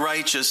of thy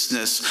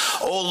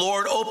righteousness. O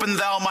Lord, open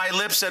thou my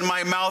lips, and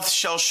my mouth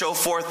shall show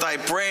forth thy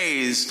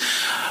praise.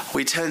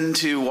 We tend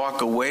to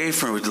walk away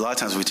from it. A lot of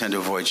times we tend to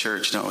avoid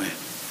church, don't we?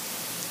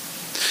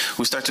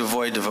 We start to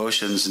avoid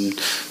devotions and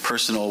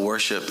personal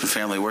worship and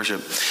family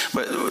worship.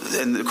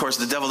 And of course,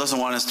 the devil doesn't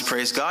want us to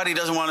praise God. He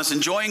doesn't want us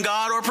enjoying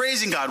God or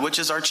praising God, which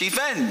is our chief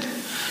end.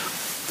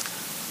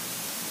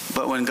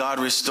 But when God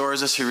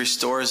restores us, he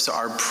restores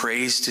our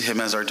praise to him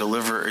as our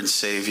deliverer and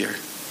savior.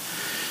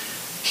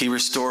 He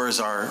restores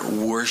our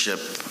worship,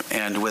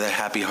 and with a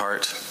happy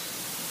heart.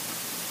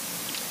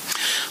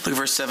 Look at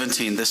verse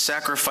 17. The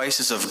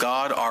sacrifices of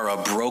God are a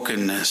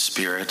broken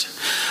spirit,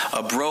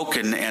 a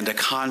broken and a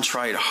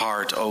contrite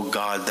heart, O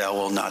God, thou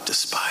wilt not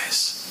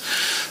despise.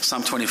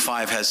 Psalm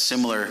 25 has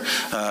similar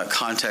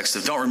context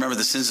of don't remember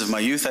the sins of my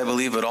youth, I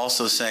believe, but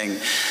also saying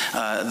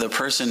the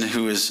person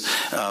who is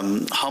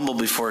humble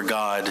before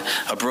God,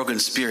 a broken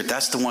spirit,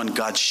 that's the one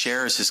God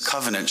shares his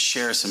covenant,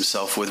 shares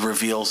himself with,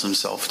 reveals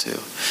himself to.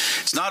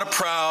 It's not a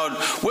proud,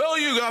 well,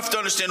 you have to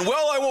understand,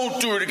 well, I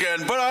won't do it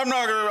again, but I'm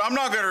not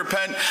going to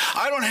repent.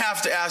 I don't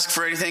have to ask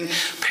for anything.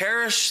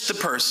 Perish the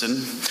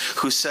person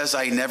who says,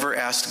 I never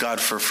asked God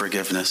for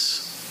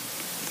forgiveness.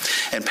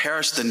 And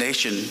perish the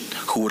nation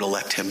who would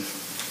elect him.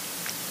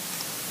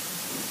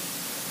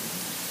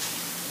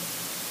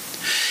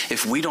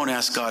 If we don't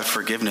ask God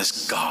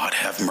forgiveness, God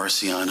have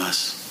mercy on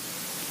us.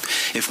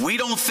 If we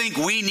don't think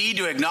we need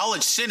to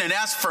acknowledge sin and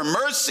ask for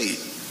mercy,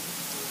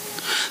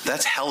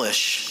 that's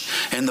hellish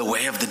in the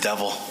way of the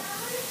devil,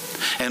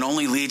 and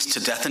only leads to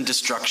death and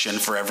destruction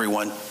for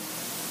everyone.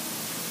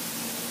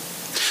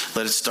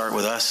 Let it start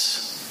with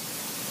us.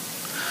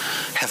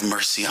 Have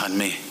mercy on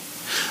me.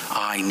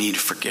 I need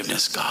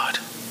forgiveness, God.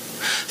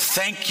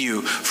 Thank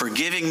you for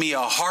giving me a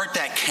heart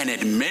that can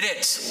admit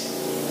it.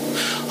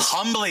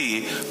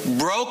 Humbly,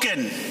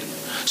 broken,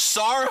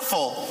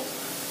 sorrowful,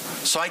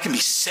 so I can be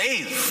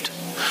saved,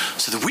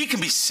 so that we can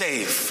be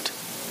saved.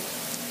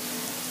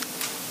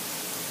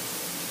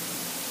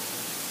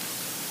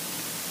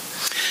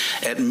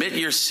 Admit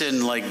your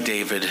sin like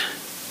David.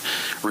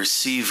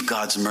 Receive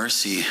God's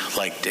mercy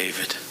like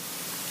David.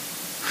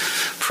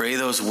 Pray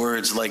those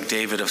words like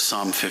David of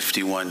Psalm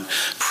 51.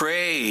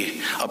 Pray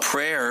a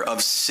prayer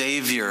of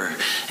Savior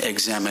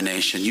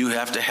examination. You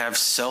have to have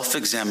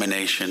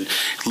self-examination.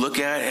 Look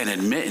at and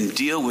admit and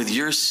deal with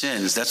your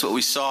sins. That's what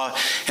we saw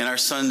in our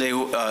Sunday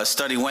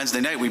study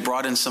Wednesday night. We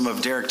brought in some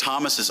of Derek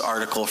Thomas's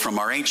article from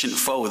Our Ancient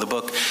Foe, the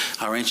book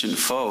Our Ancient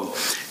Foe.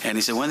 And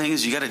he said one thing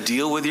is you got to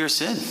deal with your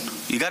sin.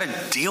 You got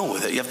to deal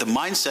with it. You have the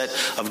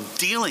mindset of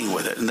dealing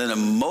with it, and then a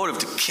motive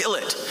to kill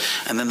it,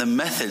 and then the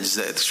methods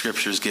that the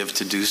scriptures give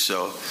to do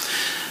so.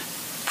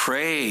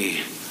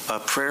 Pray a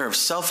prayer of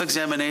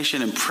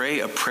self-examination and pray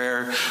a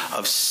prayer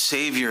of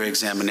Savior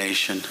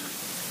examination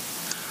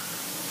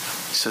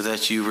so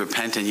that you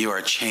repent and you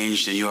are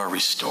changed and you are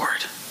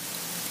restored.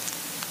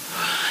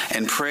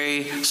 And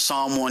pray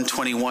Psalm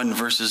 121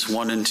 verses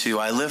 1 and 2.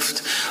 I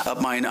lift up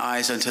mine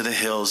eyes unto the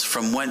hills.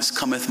 From whence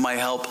cometh my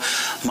help?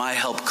 My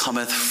help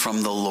cometh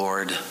from the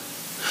Lord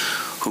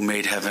who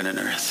made heaven and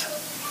earth.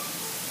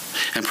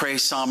 And pray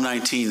Psalm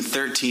 19,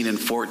 13 and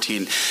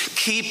 14.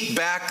 Keep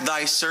back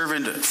thy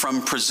servant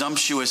from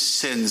presumptuous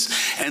sins,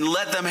 and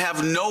let them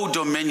have no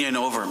dominion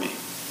over me.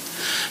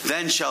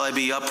 Then shall I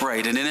be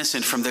upright and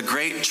innocent from the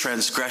great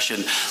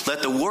transgression.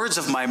 Let the words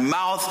of my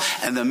mouth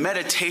and the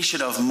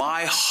meditation of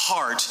my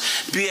heart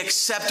be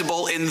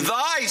acceptable in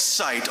thy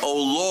sight, O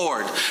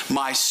Lord,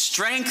 my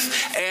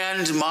strength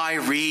and my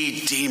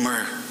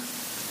Redeemer.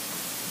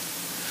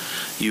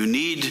 You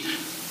need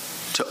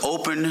to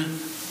open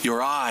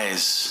your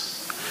eyes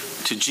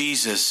to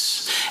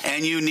Jesus,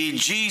 and you need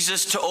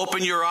Jesus to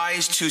open your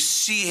eyes to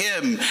see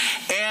him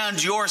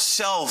and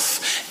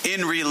yourself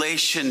in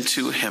relation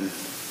to him.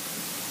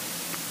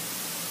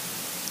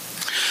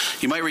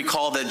 You might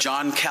recall that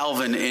John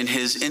Calvin, in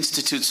his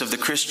Institutes of the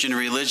Christian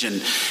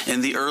Religion,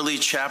 in the early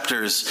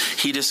chapters,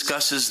 he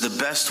discusses the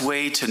best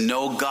way to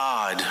know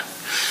God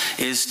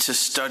is to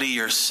study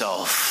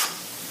yourself.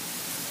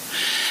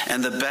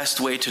 And the best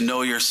way to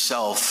know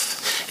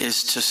yourself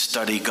is to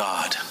study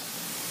God.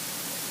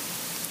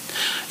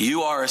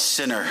 You are a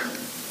sinner,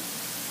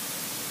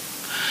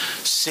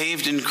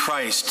 saved in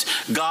Christ.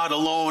 God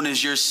alone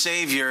is your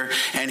Savior,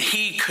 and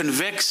he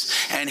convicts,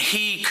 and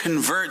he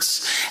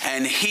converts,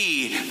 and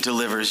he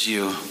delivers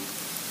you.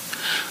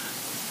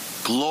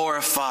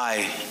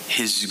 Glorify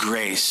his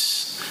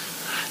grace,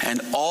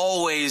 and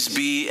always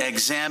be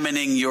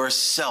examining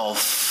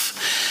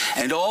yourself,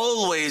 and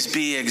always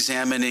be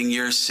examining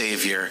your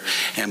Savior.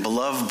 And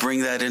beloved,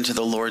 bring that into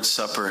the Lord's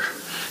Supper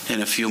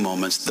in a few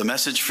moments. The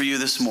message for you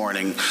this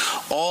morning: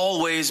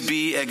 always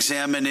be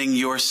examining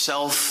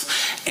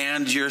yourself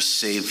and your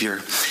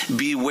Savior.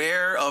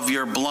 Beware of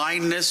your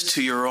blindness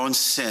to your own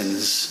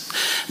sins.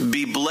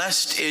 Be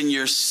blessed in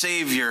your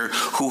Savior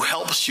who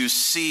helps you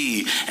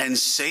see and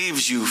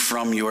saves you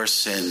from your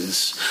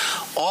sins.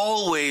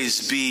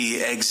 Always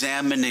be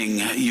examining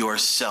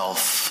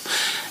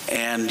yourself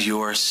and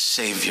your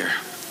Savior.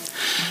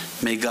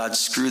 May God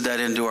screw that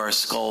into our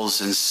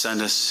skulls and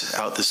send us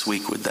out this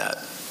week with that.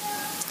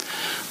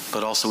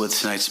 But also with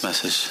tonight's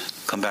message,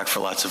 come back for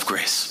lots of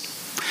grace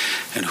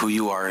and who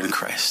you are in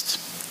Christ.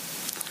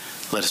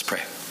 Let us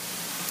pray.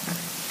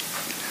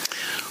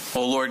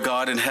 O Lord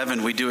God in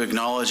heaven, we do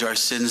acknowledge our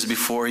sins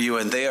before you,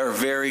 and they are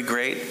very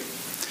great.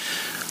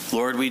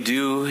 Lord, we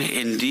do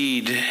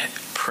indeed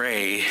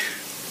pray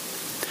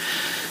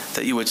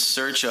that you would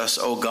search us,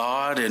 O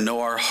God, and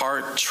know our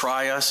heart,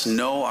 try us,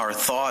 know our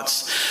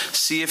thoughts,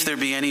 see if there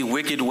be any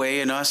wicked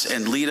way in us,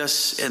 and lead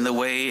us in the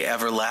way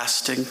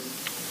everlasting.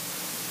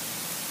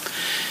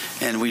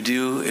 And we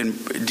do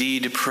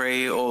indeed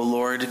pray, O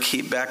Lord,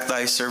 keep back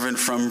thy servant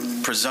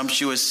from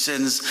presumptuous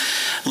sins.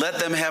 Let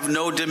them have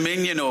no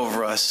dominion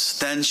over us.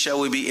 Then shall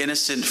we be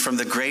innocent from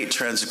the great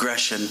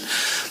transgression.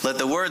 Let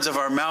the words of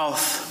our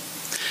mouth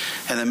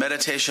and the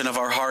meditation of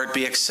our heart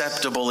be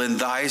acceptable in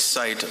thy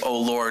sight, O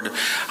Lord,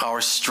 our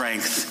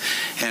strength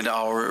and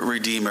our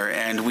Redeemer.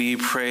 And we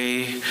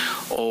pray,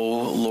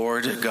 O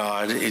Lord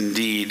God,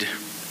 indeed,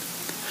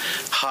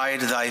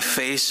 hide thy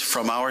face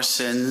from our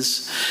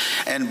sins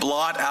and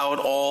blot out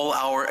all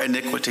our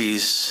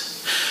iniquities.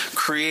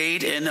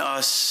 Create in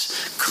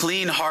us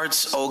clean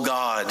hearts, O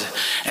God,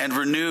 and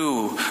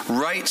renew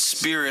right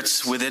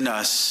spirits within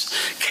us.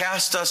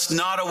 Cast us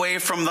not away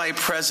from thy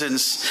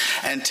presence,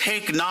 and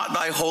take not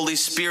thy Holy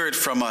Spirit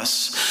from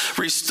us.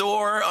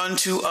 Restore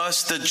unto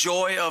us the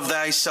joy of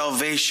thy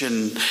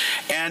salvation,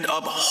 and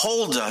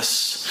uphold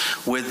us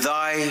with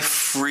thy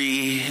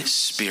free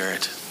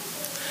spirit.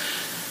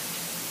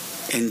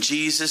 In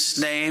Jesus'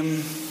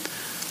 name,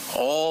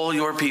 all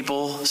your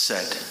people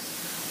said,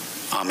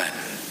 Amen.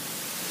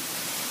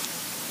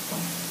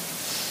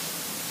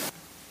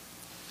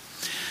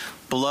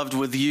 Beloved,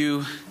 with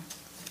you,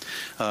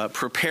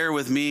 prepare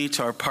with me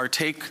to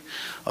partake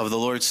of the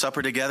Lord's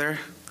Supper together.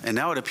 And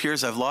now it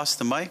appears I've lost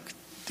the mic.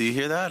 Do you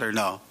hear that or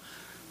no?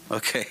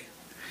 Okay.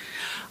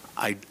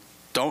 I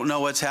don't know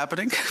what's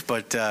happening,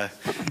 but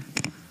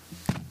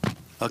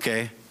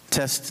okay.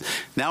 Test.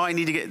 Now I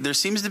need to there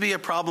seems to be a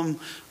problem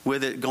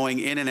with it going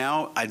in and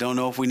out. I don't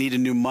know if we need a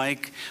new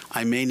mic.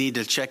 I may need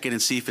to check it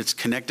and see if it's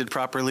connected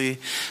properly.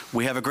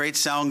 We have a great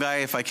sound guy.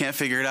 If I can't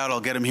figure it out,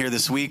 I'll get him here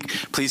this week.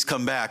 Please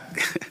come back.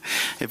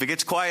 If it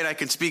gets quiet, I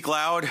can speak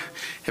loud.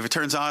 If it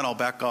turns on, I'll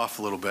back off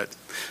a little bit.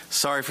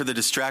 Sorry for the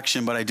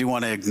distraction, but I do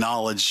want to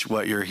acknowledge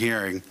what you're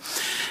hearing.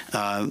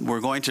 We're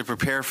going to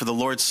prepare for the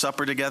Lord's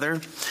Supper together,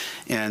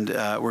 and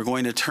we're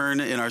going to turn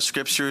in our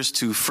scriptures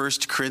to 1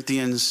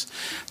 Corinthians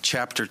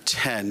chapter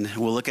 10.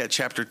 We'll look at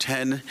chapter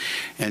 10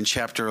 and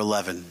chapter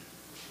 11.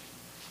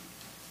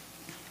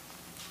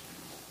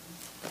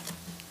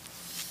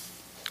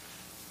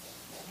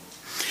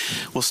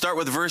 We'll start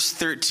with verse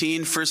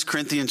 13, 1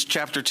 Corinthians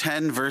chapter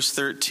 10, verse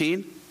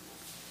 13.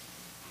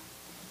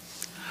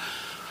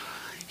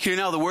 Hear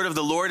now the word of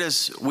the Lord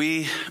as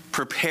we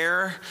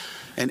prepare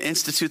and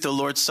institute the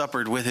Lord's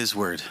Supper with his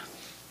word.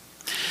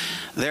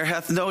 There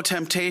hath no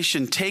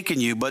temptation taken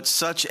you, but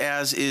such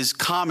as is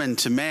common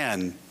to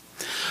man.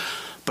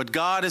 But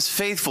God is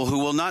faithful, who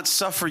will not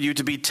suffer you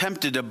to be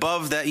tempted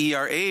above that ye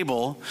are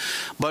able,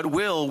 but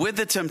will with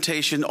the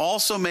temptation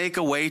also make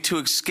a way to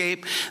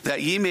escape,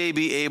 that ye may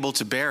be able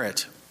to bear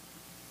it.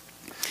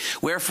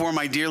 Wherefore,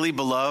 my dearly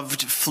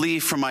beloved, flee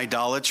from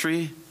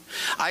idolatry.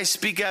 I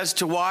speak as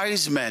to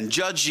wise men.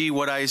 Judge ye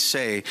what I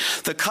say.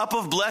 The cup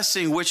of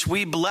blessing which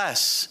we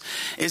bless,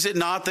 is it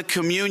not the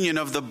communion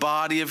of the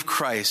body of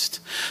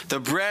Christ? The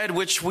bread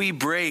which we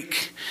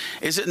break,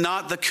 is it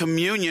not the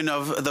communion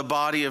of the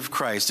body of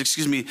Christ?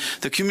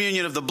 The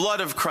communion of the blood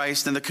of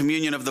Christ and the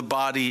communion of the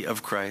body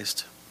of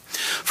Christ.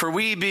 For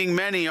we, being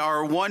many,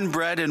 are one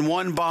bread and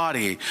one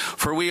body,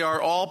 for we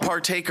are all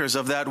partakers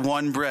of that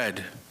one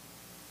bread.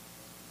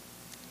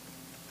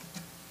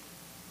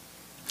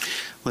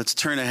 Let's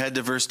turn ahead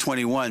to verse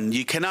 21.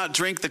 You cannot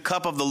drink the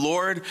cup of the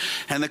Lord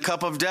and the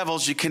cup of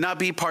devils. You cannot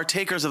be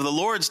partakers of the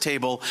Lord's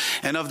table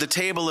and of the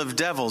table of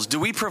devils. Do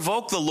we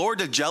provoke the Lord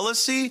to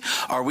jealousy?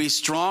 Are we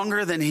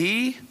stronger than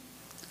he?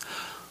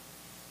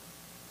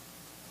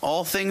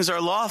 All things are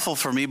lawful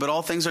for me, but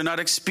all things are not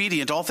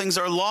expedient. All things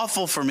are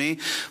lawful for me,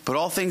 but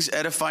all things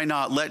edify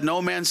not. Let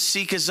no man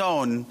seek his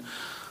own,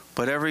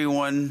 but every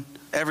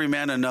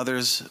man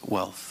another's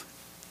wealth.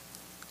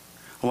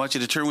 I want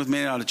you to turn with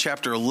me now to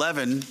chapter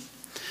 11,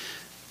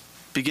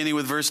 beginning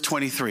with verse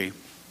 23.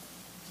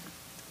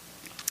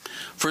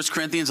 1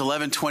 Corinthians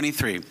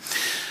 11:23.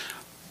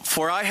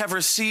 For I have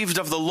received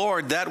of the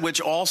Lord that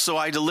which also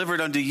I delivered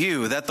unto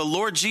you, that the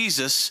Lord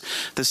Jesus,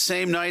 the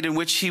same night in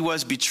which he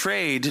was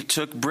betrayed,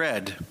 took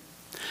bread.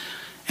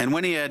 And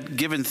when he had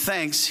given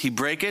thanks, he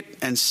brake it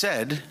and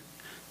said,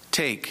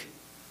 Take,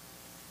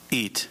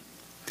 eat.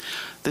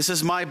 This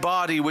is my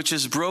body which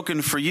is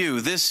broken for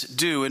you. This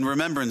do in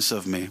remembrance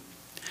of me.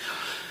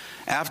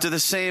 After the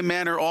same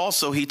manner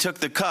also he took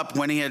the cup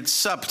when he had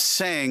supped,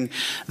 saying,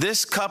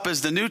 This cup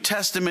is the New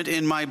Testament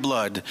in my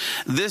blood.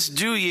 This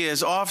do ye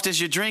as oft as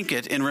you drink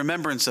it in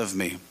remembrance of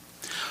me.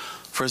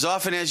 For as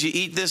often as ye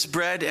eat this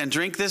bread and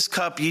drink this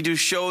cup, ye do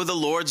show the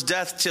Lord's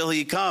death till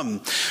he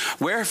come.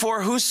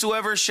 Wherefore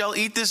whosoever shall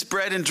eat this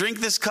bread and drink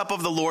this cup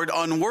of the Lord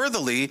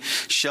unworthily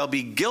shall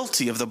be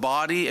guilty of the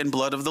body and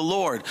blood of the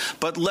Lord.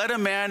 But let a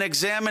man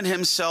examine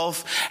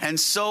himself, and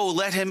so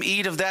let him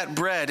eat of that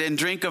bread and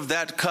drink of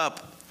that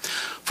cup.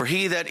 For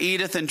he that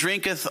eateth and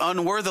drinketh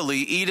unworthily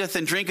eateth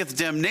and drinketh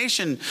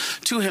damnation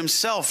to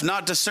himself,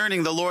 not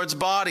discerning the Lord's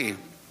body.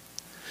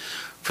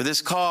 For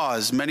this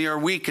cause many are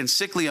weak and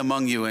sickly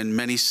among you, and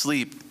many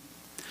sleep.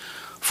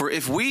 For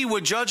if we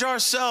would judge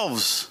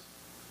ourselves,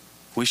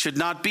 we should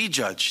not be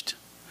judged.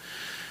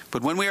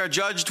 But when we are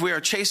judged, we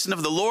are chastened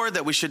of the Lord,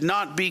 that we should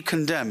not be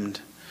condemned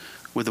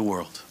with the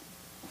world.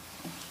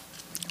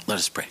 Let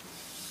us pray.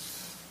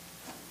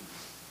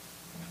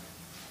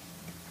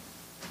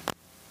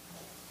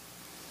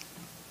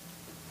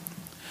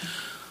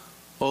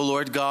 O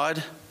Lord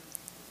God,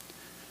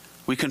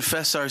 we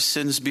confess our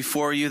sins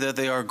before you, that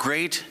they are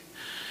great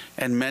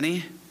and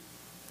many,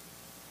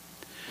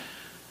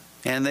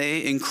 and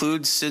they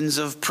include sins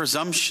of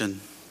presumption,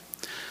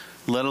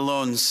 let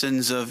alone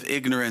sins of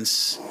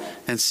ignorance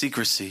and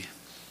secrecy.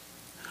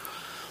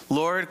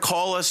 Lord,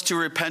 call us to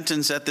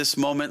repentance at this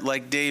moment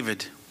like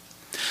David.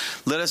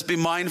 Let us be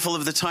mindful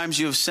of the times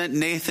you have sent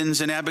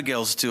Nathans and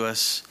Abigails to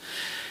us.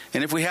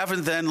 And if we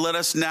haven't, then let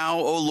us now,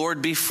 O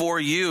Lord, before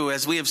you,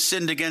 as we have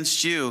sinned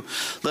against you,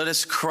 let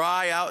us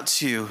cry out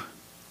to you.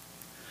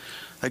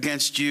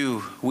 Against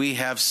you we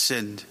have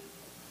sinned.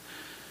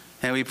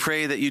 And we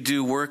pray that you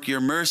do work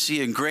your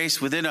mercy and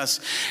grace within us.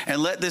 And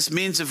let this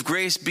means of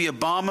grace be a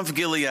balm of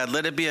Gilead.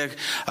 Let it be a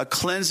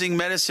cleansing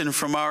medicine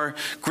from our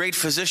great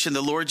physician,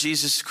 the Lord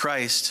Jesus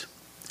Christ.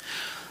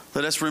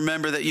 Let us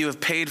remember that you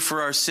have paid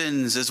for our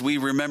sins as we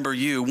remember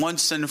you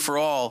once and for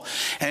all.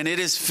 And it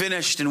is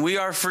finished and we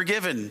are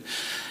forgiven.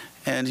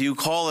 And you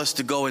call us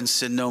to go and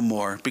sin no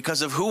more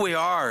because of who we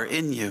are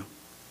in you.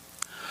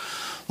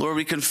 Lord,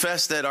 we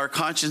confess that our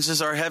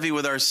consciences are heavy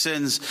with our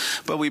sins,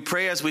 but we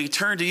pray as we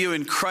turn to you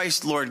in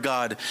Christ, Lord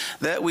God,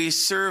 that we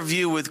serve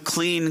you with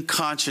clean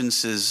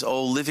consciences,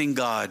 O living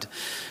God,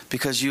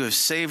 because you have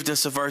saved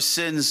us of our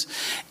sins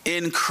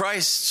in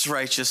Christ's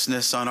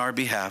righteousness on our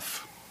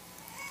behalf.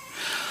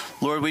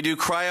 Lord, we do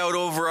cry out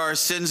over our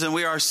sins and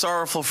we are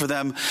sorrowful for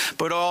them,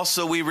 but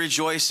also we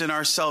rejoice in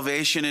our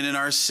salvation and in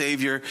our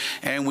Savior,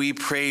 and we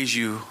praise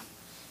you.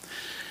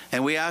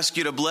 And we ask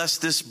you to bless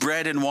this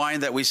bread and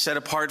wine that we set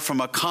apart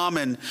from a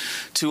common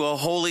to a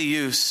holy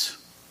use.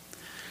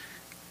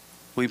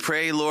 We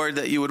pray, Lord,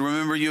 that you would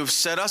remember you have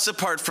set us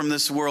apart from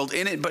this world,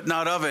 in it but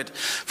not of it,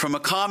 from a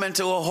common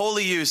to a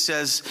holy use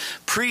as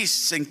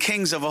priests and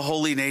kings of a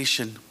holy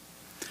nation,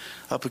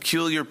 a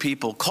peculiar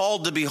people,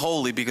 called to be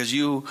holy because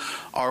you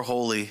are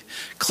holy.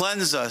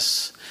 Cleanse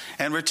us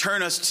and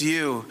return us to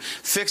you.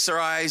 Fix our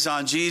eyes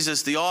on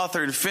Jesus, the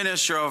author and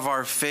finisher of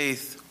our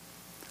faith.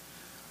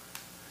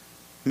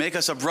 Make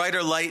us a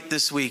brighter light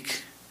this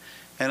week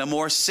and a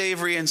more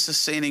savory and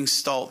sustaining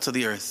salt to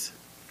the earth.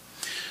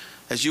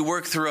 As you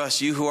work through us,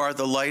 you who are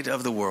the light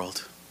of the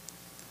world.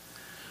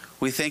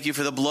 We thank you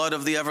for the blood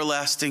of the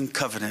everlasting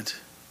covenant.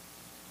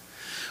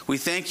 We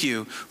thank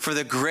you for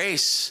the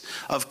grace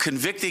of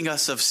convicting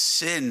us of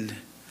sin,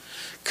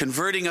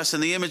 converting us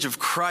in the image of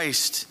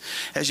Christ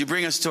as you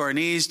bring us to our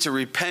knees to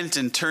repent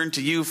and turn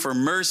to you for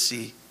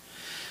mercy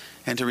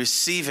and to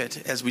receive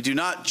it as we do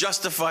not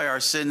justify our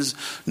sins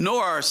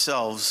nor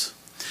ourselves.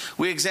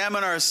 We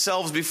examine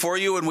ourselves before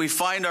you and we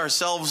find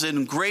ourselves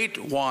in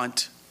great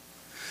want.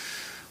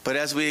 But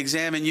as we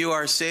examine you,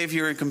 our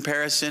Savior, in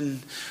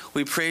comparison,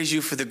 we praise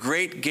you for the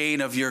great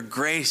gain of your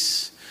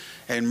grace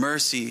and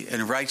mercy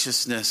and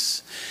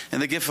righteousness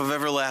and the gift of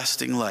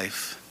everlasting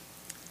life.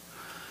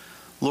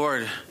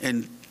 Lord,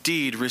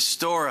 indeed,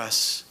 restore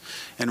us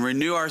and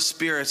renew our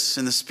spirits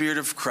in the Spirit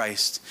of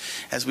Christ.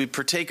 As we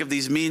partake of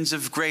these means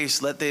of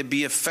grace, let they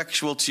be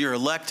effectual to your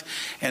elect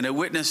and a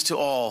witness to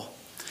all.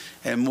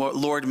 And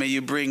Lord, may you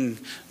bring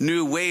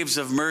new waves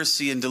of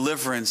mercy and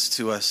deliverance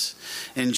to us. In